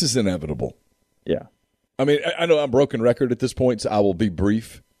 Chase, this is inevitable. Yeah. I mean, I know I'm broken record at this point, so I will be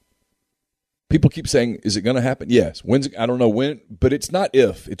brief. People keep saying, is it going to happen? Yes. When's I don't know when, but it's not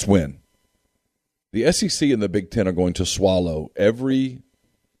if, it's when. The SEC and the Big Ten are going to swallow every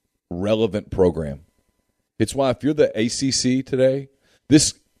relevant program. It's why if you're the ACC today,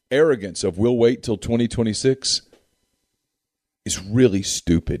 this arrogance of we'll wait till 2026 is really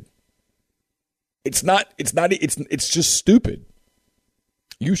stupid. It's just stupid.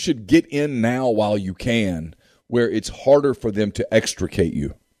 You should get in now while you can, where it's harder for them to extricate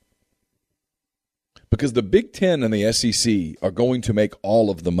you. Because the Big Ten and the SEC are going to make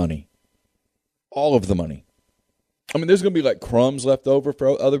all of the money. All of the money. I mean, there's going to be like crumbs left over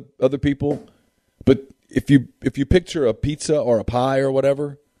for other people. But if you picture a pizza or a pie or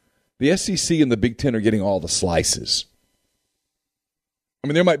whatever, the SEC and the Big Ten are getting all the slices. I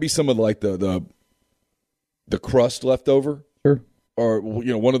mean, there might be some of like the crust left over. Sure. Or,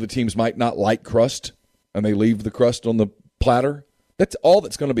 one of the teams might not like crust, and they leave the crust on the platter. That's all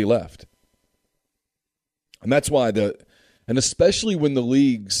that's going to be left. And that's why and especially when the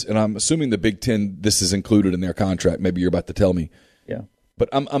leagues, and I'm assuming the Big Ten, this is included in their contract. Maybe you're about to tell me. Yeah. But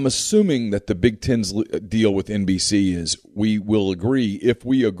I'm assuming that the Big Ten's deal with NBC is we will agree. If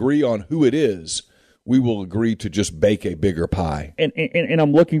we agree on who it is, we will agree to just bake a bigger pie. And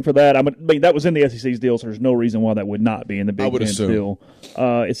I'm looking for that. I mean, that was in the SEC's deal, so there's no reason why that would not be in the Big Ten's deal.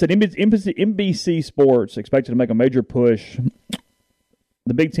 It said NBC Sports expected to make a major push.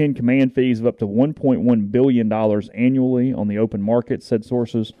 The Big Ten command fees of up to $1.1 billion annually on the open market, said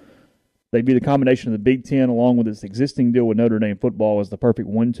sources. They view the combination of the Big Ten along with its existing deal with Notre Dame football as the perfect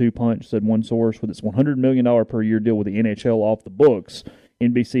 1-2 punch, said one source. With its $100 million per year deal with the NHL off the books,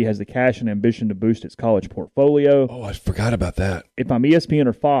 NBC has the cash and ambition to boost its college portfolio. Oh, I forgot about that. If I'm ESPN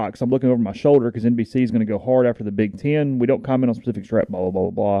or Fox, I'm looking over my shoulder because NBC is going to go hard after the Big Ten. We don't comment on specific strap, blah, blah,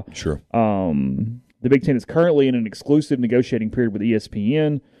 blah, blah. Sure. The Big Ten is currently in an exclusive negotiating period with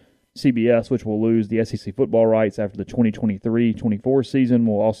ESPN. CBS, which will lose the SEC football rights after the 2023-24 season,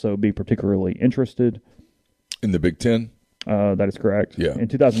 will also be particularly interested. In the Big Ten? That is correct. Yeah. In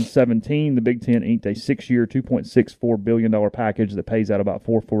 2017, the Big Ten inked a 6-year, $2.64 billion package that pays out about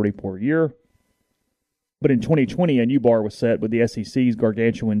 $440 per year. But in 2020, a new bar was set with the SEC's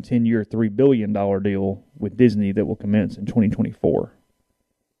gargantuan 10-year, $3 billion deal with Disney that will commence in 2024.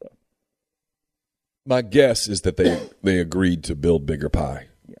 My guess is that they agreed to build bigger pie.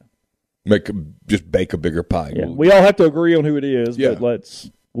 Yeah. Just bake a bigger pie. Yeah. We all have to agree on who it is, yeah. But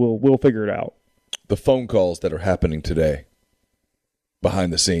we'll figure it out. The phone calls that are happening today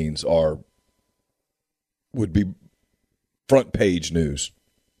behind the scenes would be front page news.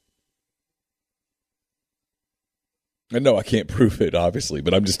 And no, I can't prove it, obviously,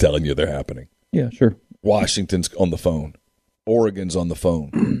 but I'm just telling you they're happening. Yeah, sure. Washington's on the phone. Oregon's on the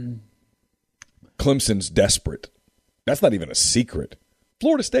phone. Clemson's desperate. That's not even a secret.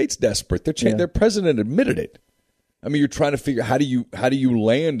 Florida State's desperate. Their president admitted it. I mean, you're trying to figure how do you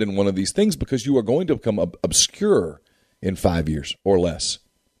land in one of these things because you are going to become obscure in 5 years or less.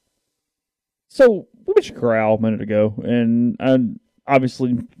 So we mentioned Corral a minute ago, and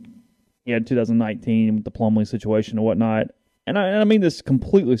obviously he had 2019 with the Plumlee situation and whatnot. And I mean this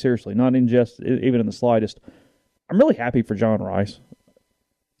completely seriously, not in jest, even in the slightest. I'm really happy for John Rice.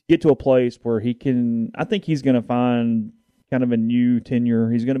 Get to a place where I think he's going to find kind of a new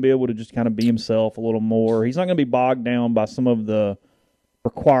tenure. He's going to be able to just kind of be himself a little more. He's not going to be bogged down by some of the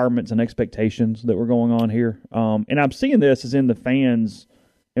requirements and expectations that were going on here. And I'm seeing this as in the fans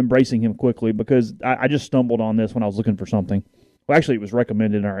embracing him quickly because I just stumbled on this when I was looking for something. Well, actually, it was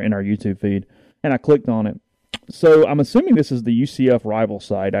recommended in our YouTube feed, and I clicked on it. So I'm assuming this is the UCF rival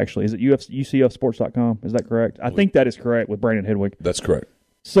site, actually. Is it UCFsports.com? Is that correct? I think that is correct with Brandon Hedwig. That's correct.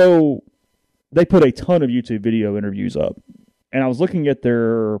 So they put a ton of YouTube video interviews up. And I was looking at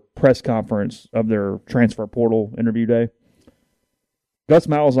their press conference of their transfer portal interview day. Gus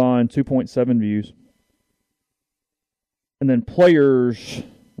Malzahn, 2.7 views. And then players,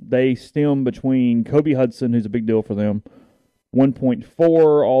 they stem between Kobe Hudson, who's a big deal for them,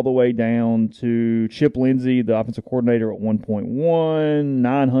 1.4 all the way down to Chip Lindsey, the offensive coordinator, at 1.1,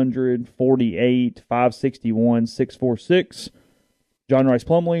 948, 561, 646. John Rice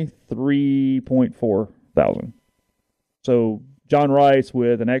Plumlee, 3.4 thousand. So John Rice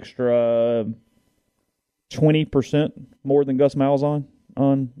with an extra 20% more than Gus Malzahn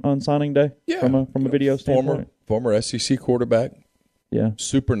on signing day from a video standpoint. Former SEC quarterback. Yeah.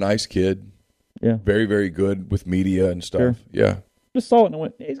 Super nice kid. Yeah. Very, very good with media and stuff. Sure. Yeah. Just saw it and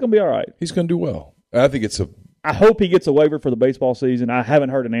went, he's going to be all right. He's going to do well. I think I hope he gets a waiver for the baseball season. I haven't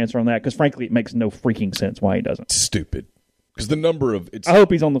heard an answer on that because, frankly, it makes no freaking sense why he doesn't. Stupid. Because the number of I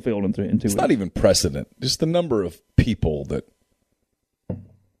hope he's on the field in 2 weeks. It's not even precedent. Just the number of people that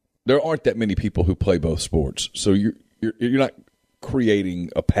there aren't that many people who play both sports. So you're not creating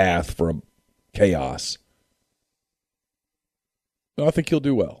a path for chaos. No, I think he'll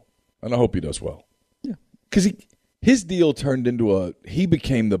do well, and I hope he does well. Yeah, because his deal turned into he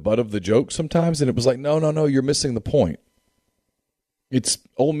became the butt of the joke sometimes, and it was like, no, you're missing the point. It's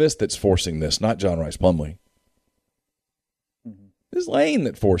Ole Miss that's forcing this, not John Rice Plumlee. It was Lane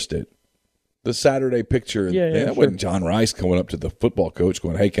that forced it. The Saturday picture. That wasn't John Rice going up to the football coach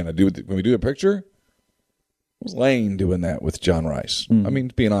going, hey, can we do a picture? It was Lane doing that with John Rice. I mean,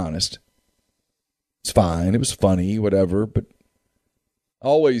 being honest. It's fine. It was funny, whatever. But I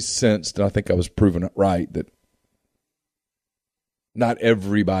always sensed, and I think I was proven it right, that not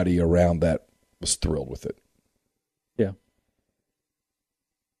everybody around that was thrilled with it. Yeah.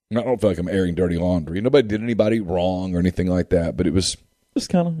 I don't feel like I'm airing dirty laundry. Nobody did anybody wrong or anything like that, but it was just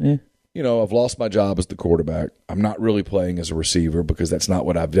kind of, yeah. You know, I've lost my job as the quarterback. I'm not really playing as a receiver because that's not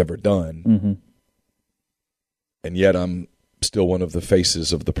what I've ever done. Mm-hmm. And yet I'm still one of the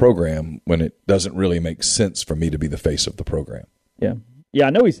faces of the program when it doesn't really make sense for me to be the face of the program. Yeah. Yeah, I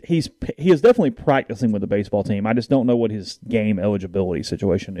know he is definitely practicing with the baseball team. I just don't know what his game eligibility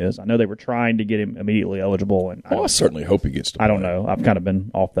situation is. I know they were trying to get him immediately eligible. And I certainly hope he gets to play. I don't know. I've kind of been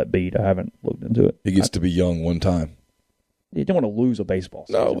off that beat. I haven't looked into it. He gets to be young one time. You don't want to lose a baseball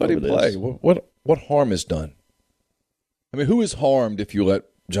season. No, let him play. What harm is done? I mean, who is harmed if you let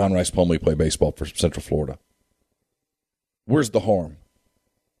John Rice Plumlee play baseball for Central Florida? Where's the harm?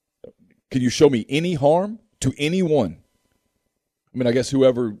 Can you show me any harm to anyone? I mean, I guess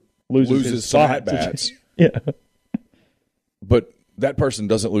whoever loses some at-bats. Yeah. But that person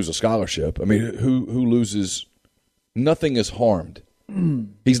doesn't lose a scholarship. I mean, who loses? Nothing is harmed.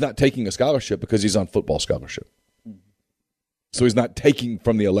 He's not taking a scholarship because he's on football scholarship. So he's not taking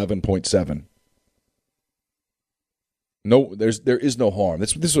from the 11.7. No, there is no harm.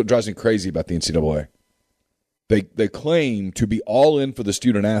 This is what drives me crazy about the NCAA. They claim to be all in for the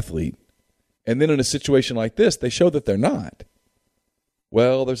student athlete, and then in a situation like this, they show that they're not.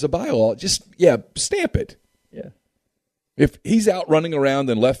 Well, there's a bylaw. Just, stamp it. Yeah. If he's out running around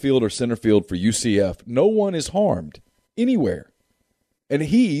in left field or center field for UCF, no one is harmed anywhere. And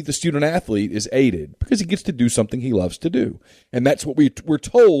he, the student athlete, is aided because he gets to do something he loves to do. And that's what we're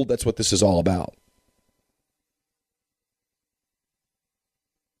told that's what this is all about.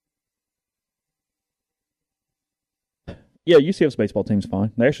 Yeah, UCF's baseball team's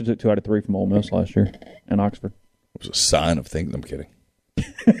fine. They actually took 2 out of 3 from Ole Miss last year in Oxford. It was a sign of things. I'm kidding.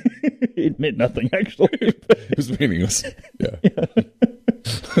 It meant nothing, actually. It was meaningless. Yeah.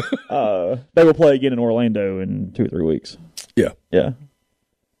 They will play again in Orlando in 2 or 3 weeks. Yeah. Yeah.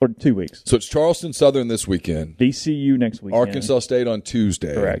 Or 2 weeks. So it's Charleston Southern this weekend. VCU next weekend. Arkansas State on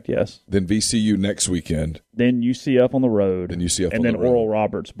Tuesday. Correct, yes. Then VCU next weekend. Then UCF on the road. Then UCF and on then the road. Oral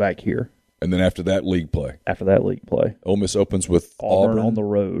Roberts back here. And then after that, league play. Ole Miss opens with Auburn on the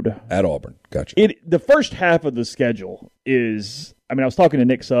road. At Auburn. Gotcha. The first half of the schedule is, I was talking to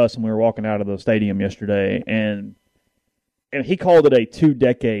Nick Suss when we were walking out of the stadium yesterday, and he called it a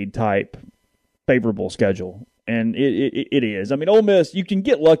 2-decade type favorable schedule. And it is. Ole Miss, you can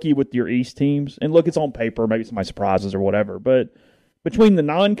get lucky with your East teams. And look, it's on paper. Maybe somebody surprises or whatever. But between the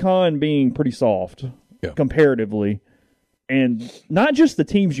non-con being pretty soft comparatively, and not just the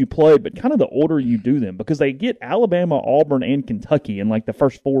teams you played, but kind of the order you do them, because they get Alabama, Auburn, and Kentucky in like the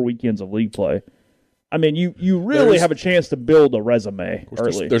first 4 weekends of league play. You really have a chance to build a resume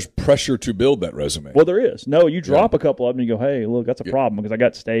early. There's pressure to build that resume. Well, there is. No, you drop a couple of them and you go, hey, look, that's a problem because I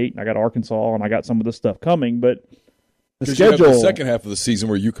got State and I got Arkansas and I got some of this stuff coming. But the schedule, you have the second half of the season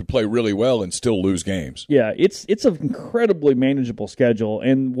where you could play really well and still lose games. Yeah, it's an incredibly manageable schedule.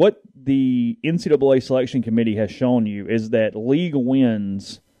 And what the NCAA selection committee has shown you is that league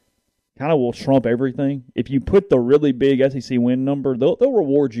wins kind of will trump everything. If you put the really big SEC win number, they'll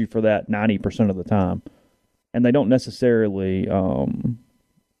reward you for that 90% of the time. And they don't necessarily, Resume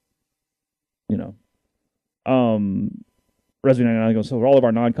 99 goes, so all of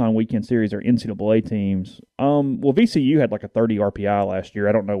our non-con weekend series are NCAA teams. Well, VCU had like a 30 RPI last year.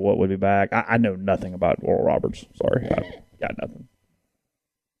 I don't know what would be back. I know nothing about Oral Roberts. Sorry. I got nothing.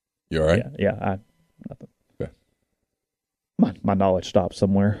 You all right? Yeah, nothing. Okay. My knowledge stops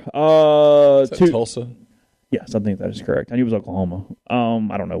somewhere. Is that Tulsa? Yes, I think that is correct. I knew it was Oklahoma.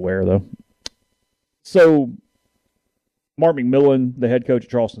 I don't know where, though. So, Mark McMillan, the head coach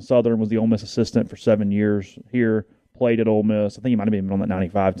at Charleston Southern, was the Ole Miss assistant for 7 years here, played at Ole Miss. I think he might have been on that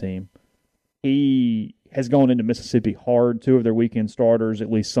 95 team. He has gone into Mississippi hard. 2 of their weekend starters,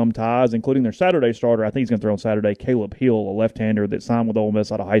 at least some ties, including their Saturday starter. I think he's going to throw on Saturday. Caleb Hill, a left-hander that signed with Ole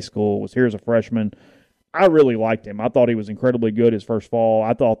Miss out of high school, was here as a freshman. I really liked him. I thought he was incredibly good his first fall.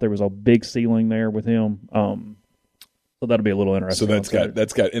 I thought there was a big ceiling there with him. So that'll be a little interesting. So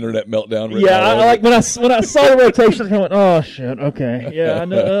that's got internet meltdown. Yeah, when I saw the rotation, I went, oh shit, okay, yeah, I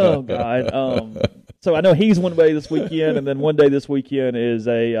know. Oh god. So I know he's one day this weekend, and then one day this weekend is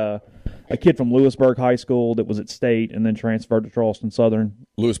a kid from Lewisburg High School that was at State and then transferred to Charleston Southern.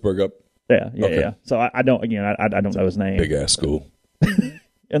 Lewisburg up. Yeah. So I don't know his name. Big ass school.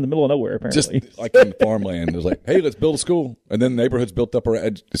 In the middle of nowhere, apparently. Just like in farmland. It was like, hey, let's build a school. And then neighborhoods built up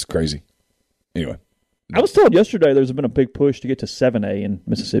around. It's crazy. Anyway. I was told yesterday there's been a big push to get to 7A in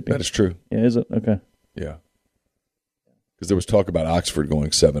Mississippi. That is true. Yeah, is it? Okay. Yeah. Because there was talk about Oxford going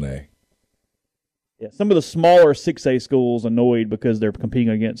 7A. Yeah, some of the smaller 6A schools annoyed because they're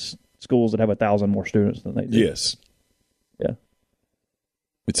competing against schools that have 1,000 more students than they do. Yes. Yeah.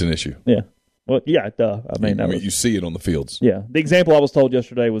 It's an issue. Yeah. Well, yeah, duh. You see it on the fields. Yeah. The example I was told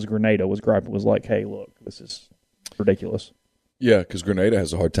yesterday was Grenada was like, hey, look, this is ridiculous. Yeah, because Grenada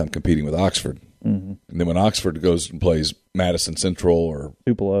has a hard time competing with Oxford. Mm-hmm. And then when Oxford goes and plays Madison Central or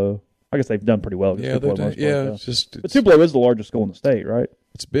Tupelo, I guess they've done pretty well. Tupelo but Tupelo is the largest school in the state, right?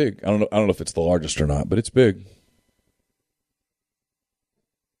 It's big. I don't know if it's the largest or not, but it's big.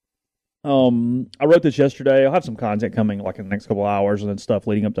 I wrote this yesterday. I'll have some content coming like in the next couple of hours and then stuff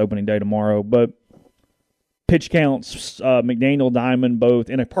leading up to opening day tomorrow. But pitch counts, McDaniel, Diamond,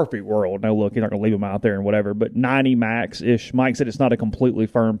 both in a perfect world. Now, look, you're not going to leave them out there and whatever, but 90 max-ish. Mike said it's not a completely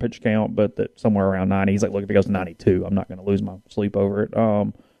firm pitch count, but that somewhere around 90. He's like, look, if it goes to 92, I'm not going to lose my sleep over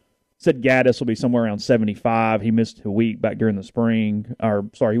it. Said Gaddis will be somewhere around 75. He missed a week back during the spring.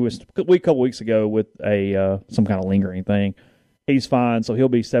 He missed a couple weeks ago with some kind of lingering thing. He's fine, so he'll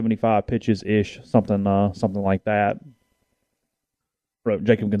be 75 pitches-ish, something like that.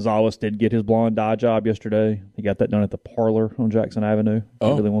 Jacob Gonzalez did get his blonde dye job yesterday. He got that done at the Parlor on Jackson Avenue. I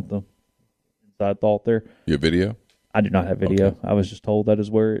really want the inside thought there. You have video? I do not have video. Okay. I was just told that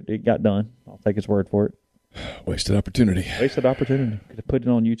is where it got done. I'll take his word for it. Wasted opportunity. Could have put it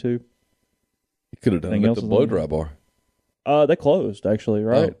on YouTube. You could have done it at the blow dry bar. They closed, actually,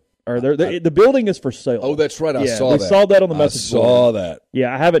 right? Or the building is for sale. Oh, that's right. I saw that. We saw that on the message board. I saw that.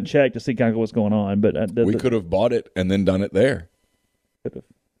 Yeah, I haven't checked to see kind of what's going on. But we could have bought it and then done it there. Could have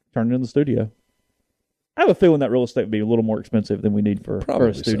turned it in the studio. I have a feeling that real estate would be a little more expensive than we need for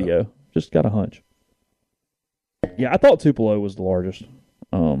a studio. So. Just got a hunch. Yeah, I thought Tupelo was the largest.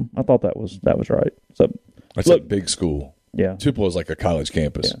 I thought that was right. So that's a big school. Yeah, Tupelo is like a college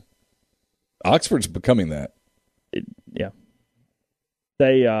campus. Yeah. Oxford's becoming that. Yeah.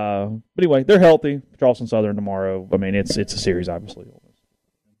 They, but anyway, they're healthy. Charleston Southern tomorrow. I mean, it's a series, obviously.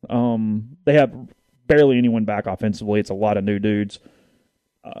 They have barely anyone back offensively. It's a lot of new dudes.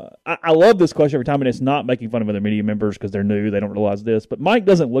 I love this question every time, and it's not making fun of other media members because they're new. They don't realize this. But Mike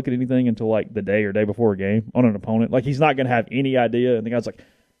doesn't look at anything until like the day or day before a game on an opponent. Like he's not going to have any idea. And the guy's like,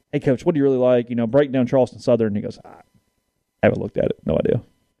 hey, Coach, what do you really like? Break down Charleston Southern. He goes, I haven't looked at it. No idea.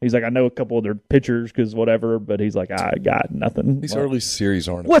 He's like, I know a couple of their pitchers because whatever, but he's like, I got nothing. These early series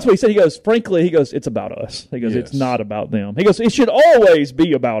aren't. Well, that's what he said. He goes, frankly, it's about us. He goes, It's not about them. He goes, it should always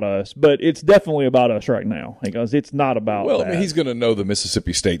be about us, but it's definitely about us right now. He goes, it's not about that. I mean, he's going to know the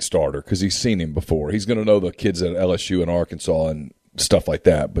Mississippi State starter because he's seen him before. He's going to know the kids at LSU and Arkansas and stuff like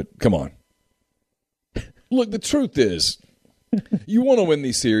that, but come on. Look, the truth is, you want to win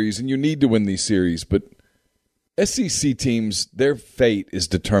these series, and you need to win these series, but SEC teams, their fate is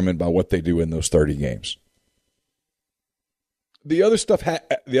determined by what they do in those 30 games. The other stuff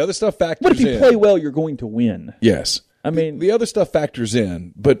factors in. But if you play well, you're going to win. Yes. I mean, the other stuff factors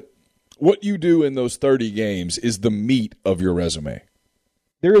in, but what you do in those 30 games is the meat of your resume.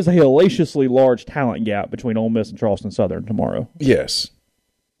 There is a hellaciously large talent gap between Ole Miss and Charleston Southern tomorrow. Yes.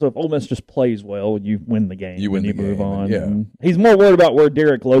 So if Ole Miss just plays well, you win the game. You move on. Yeah. And he's more worried about where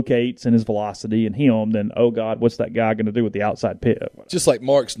Derek locates and his velocity and him than, oh, God, what's that guy going to do with the outside pit? Just like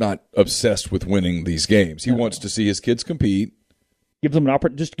Mark's not obsessed with winning these games. He wants to see his kids compete. Gives them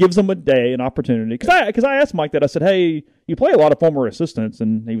gives them a day, an opportunity. Because I asked Mike that. I said, hey, you play a lot of former assistants.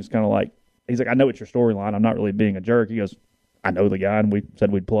 And he was kind of like, he's like, I know it's your storyline. I'm not really being a jerk. He goes, I know the guy, and we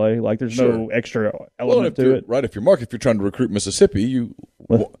said we'd play. Like, there's no extra element to it. Right, if you're Mark, if you're trying to recruit Mississippi,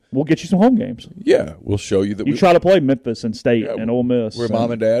 we'll get you some home games. Yeah, we'll show you that. You try to play Memphis and State and Ole Miss. Where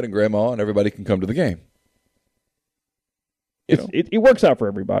mom and dad and grandma and everybody can come to the game. It works out for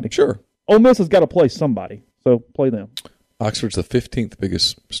everybody. Sure. Ole Miss has got to play somebody, so play them. Oxford's the 15th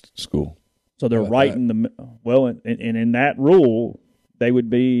biggest school. So they're right in the – well, and in that rule, they would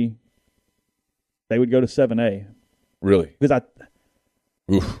go to 7A. Really? Because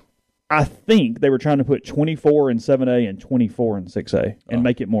I think they were trying to put 24 in 7A and 24 in 6A and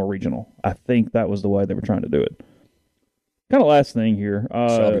make it more regional. I think that was the way they were trying to do it. Kind of last thing here. So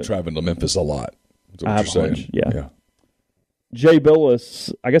I'll be traveling to Memphis a lot. That's what you're saying. Yeah. Jay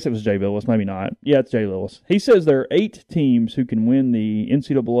Billis, I guess it was Jay Billis, maybe not. Yeah, it's Jay Billis. He says there are 8 teams who can win the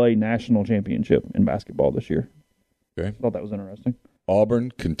NCAA National Championship in basketball this year. Okay. I thought that was interesting.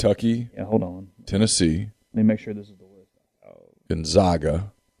 Auburn, Kentucky. Yeah, hold on. Tennessee. Let me make sure this is the list.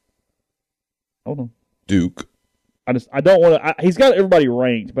 Gonzaga. Hold on. Duke. I don't want to. He's got everybody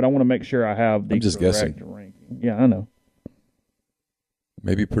ranked, but I want to make sure I have the correct guessing. Ranking. Yeah, I know.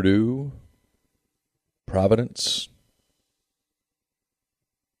 Maybe Purdue. Providence.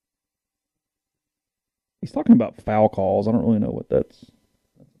 He's talking about foul calls. I don't really know what that's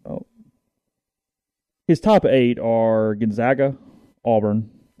about. His top 8 are Gonzaga, Auburn,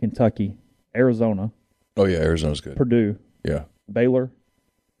 Kentucky, Arizona. Oh, yeah, Arizona's good. Purdue. Yeah. Baylor.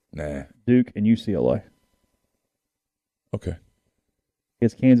 Nah. Duke, and UCLA. Okay. He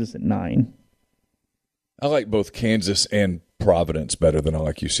has Kansas at 9. I like both Kansas and Providence better than I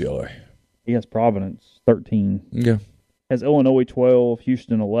like UCLA. He has Providence 13. Yeah. Has Illinois 12,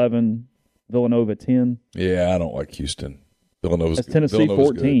 Houston 11, Villanova 10. Yeah, I don't like Houston. Villanova's Has Tennessee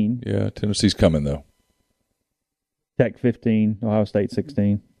 14. Good. Yeah, Tennessee's coming, though. Tech 15, Ohio State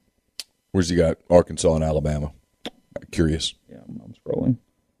 16. Where's he got? Arkansas and Alabama. Curious. Yeah, I'm scrolling.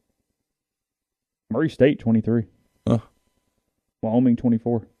 Murray State 23. Huh. Wyoming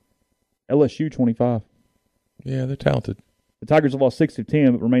 24. LSU 25. Yeah, they're talented. The Tigers have lost 6 of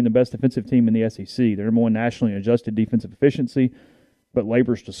 10, but remain the best defensive team in the SEC. They're number 1 nationally in adjusted defensive efficiency, but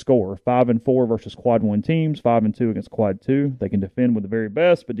labors to score. 5-4 versus Quad 1 teams, 5-2 against Quad 2. They can defend with the very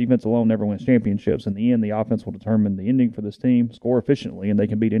best, but defense alone never wins championships. In the end, the offense will determine the ending for this team. Score efficiently, and they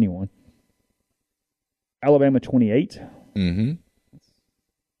can beat anyone. Alabama 28. Mm-hmm.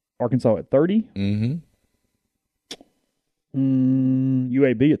 Arkansas at 30. Mm-hmm.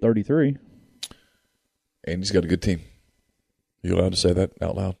 UAB at 33. Andy's got a good team. You allowed to say that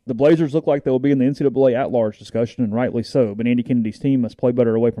out loud? The Blazers look like they will be in the NCAA at-large discussion, and rightly so. But Andy Kennedy's team must play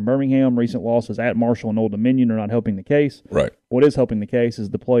better away from Birmingham. Recent losses at Marshall and Old Dominion are not helping the case. Right. What is helping the case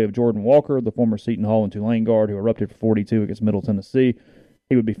is the play of Jordan Walker, the former Seton Hall and Tulane guard who erupted for 42 against Middle Tennessee.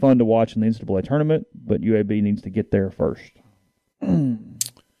 He would be fun to watch in the NCAA tournament, but UAB needs to get there first.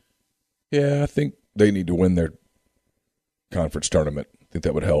 Yeah, I think they need to win their conference tournament. I think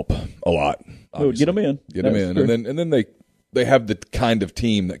that would help a lot. Oh, get them in. Get them in. True. And then they have the kind of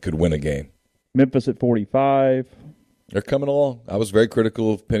team that could win a game. Memphis at 45. They're coming along. I was very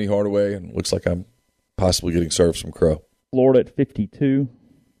critical of Penny Hardaway, and it looks like I'm possibly getting served some crow. Florida at 52.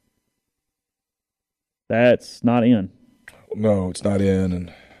 That's not in. No, it's not in.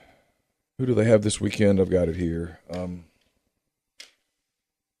 And who do they have this weekend? I've got it here.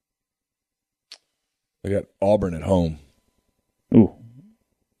 They got Auburn at home. Ooh,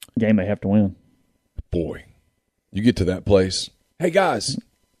 game they have to win. Boy, you get to that place. Hey, guys,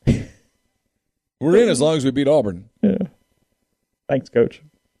 We're in as long as we beat Auburn. Yeah. Thanks, Coach.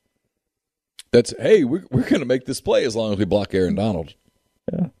 We're going to make this play as long as we block Aaron Donald.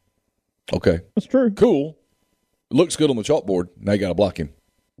 Yeah. Okay. That's true. Cool. It looks good on the chalkboard. Now you got to block him.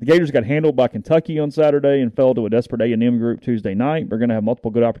 The Gators got handled by Kentucky on Saturday and fell to a desperate A&M group Tuesday night. They're going to have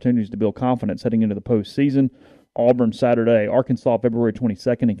multiple good opportunities to build confidence heading into the postseason. Auburn Saturday, Arkansas February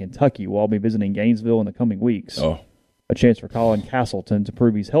 22nd, and Kentucky will all be visiting Gainesville in the coming weeks. Oh. A chance for Colin Castleton to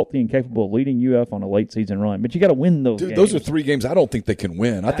prove he's healthy and capable of leading UF on a late-season run. But you got to win those games. Those are 3 games I don't think they can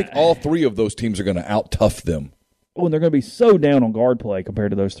win. I think all 3 of those teams are going to out-tough them. Oh, and they're going to be so down on guard play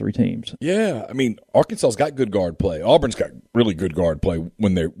compared to those 3 teams. Yeah, I mean, Arkansas's got good guard play. Auburn's got really good guard play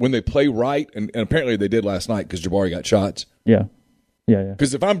when they play right, and apparently they did last night because Jabari got shots. Yeah.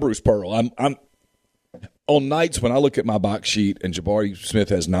 Because if I'm Bruce Pearl, I'm on nights when I look at my box sheet and Jabari Smith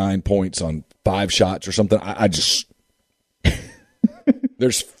has 9 points on 5 shots or something, I just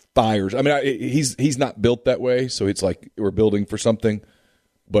there's fires. I mean, he's not built that way, so it's like we're building for something.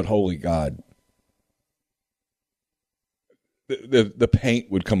 But holy God. The paint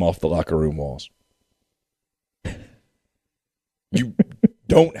would come off the locker room walls. You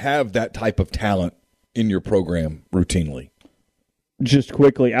don't have that type of talent in your program routinely. Just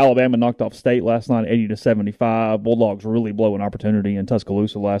quickly, Alabama knocked off State last night 80-75. Bulldogs really blew an opportunity in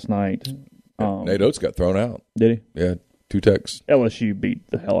Tuscaloosa last night. Nate Oates got thrown out. Did he? Yeah, 2 techs. LSU beat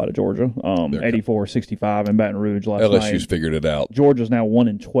the hell out of Georgia. 84-65 in Baton Rouge last night. LSU's figured it out. Georgia's now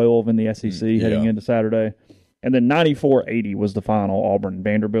 1-12 in the SEC heading into Saturday. And then 94-80 was the final,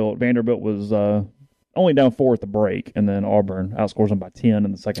 Auburn-Vanderbilt. Vanderbilt was only down 4 at the break, and then Auburn outscores them by 10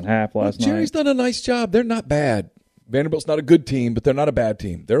 in the second half last night. Jerry's done a nice job. They're not bad. Vanderbilt's not a good team, but they're not a bad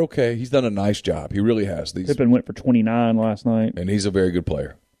team. They're okay. He's done a nice job. He really has. Pippen went for 29 last night. And he's a very good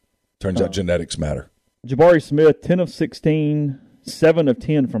player. Turns out genetics matter. Jabari Smith, 10 of 16, 7 of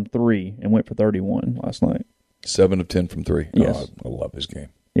 10 from 3, and went for 31 last night. 7 of 10 from 3. Yes. Oh, I love his game.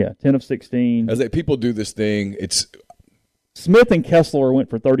 Yeah, 10 of 16. As people do this thing, Smith and Kessler went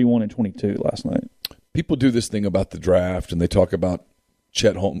for 31 and 22 last night. People do this thing about the draft, and they talk about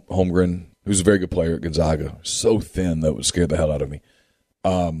Chet Holmgren, who's a very good player at Gonzaga. So thin that it would scare the hell out of me.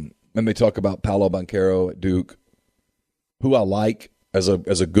 And they talk about Paolo Banchero at Duke, who I like as a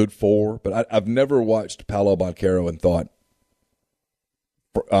good 4, but I've never watched Paolo Banchero and thought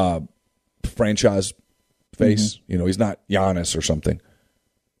franchise face. Mm-hmm. You know, he's not Giannis or something.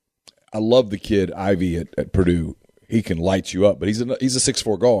 I love the kid Ivy at Purdue. He can light you up, but he's a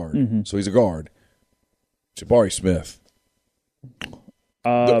 6'4" guard, so he's a guard. Jabari Smith.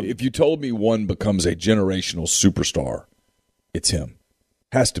 If you told me one becomes a generational superstar, it's him.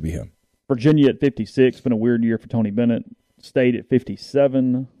 Has to be him. Virginia at 56. Been a weird year for Tony Bennett. State at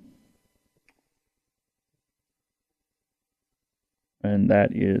 57. And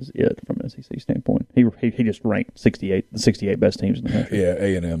that is it from an SEC standpoint. He just ranked the 68 best teams in the country. Yeah,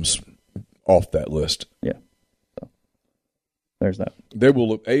 A&M's off that list. Yeah. So there's that.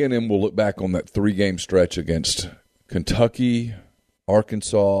 A&M will look back on that 3-game stretch against Kentucky,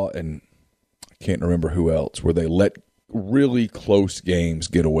 Arkansas, and I can't remember who else, where they let really close games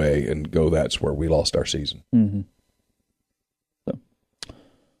get away and go, that's where we lost our season. Mm-hmm. So,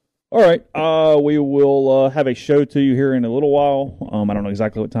 all right. We will have a show to you here in a little while. I don't know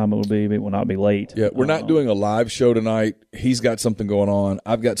exactly what time it will be, but it will not be late. Yeah, we're not doing a live show tonight. He's got something going on.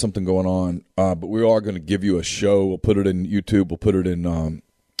 I've got something going on. But we are going to give you a show. We'll put it in YouTube. We'll put it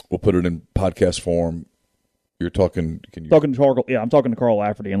in podcast form. You're talking. Talking to Carl? Yeah, I'm talking to Carl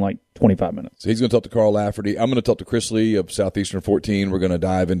Lafferty in like 25 minutes. So he's going to talk to Carl Lafferty. I'm going to talk to Chris Lee of Southeastern 14. We're going to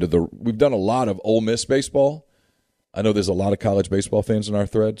dive into we've done a lot of Ole Miss baseball. I know there's a lot of college baseball fans in our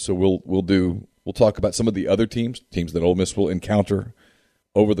thread, so we'll talk about some of the other teams that Ole Miss will encounter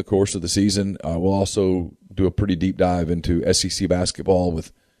over the course of the season. We'll also do a pretty deep dive into SEC basketball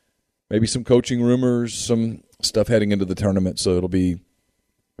with maybe some coaching rumors, some stuff heading into the tournament. So it'll be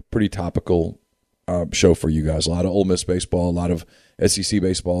a pretty topical show for you guys. A lot of Ole Miss baseball, a lot of SEC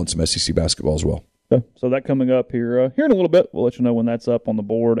baseball, and some SEC basketball as well. So that coming up here in a little bit. We'll let you know when that's up on the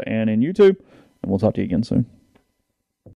board and in YouTube, and we'll talk to you again soon.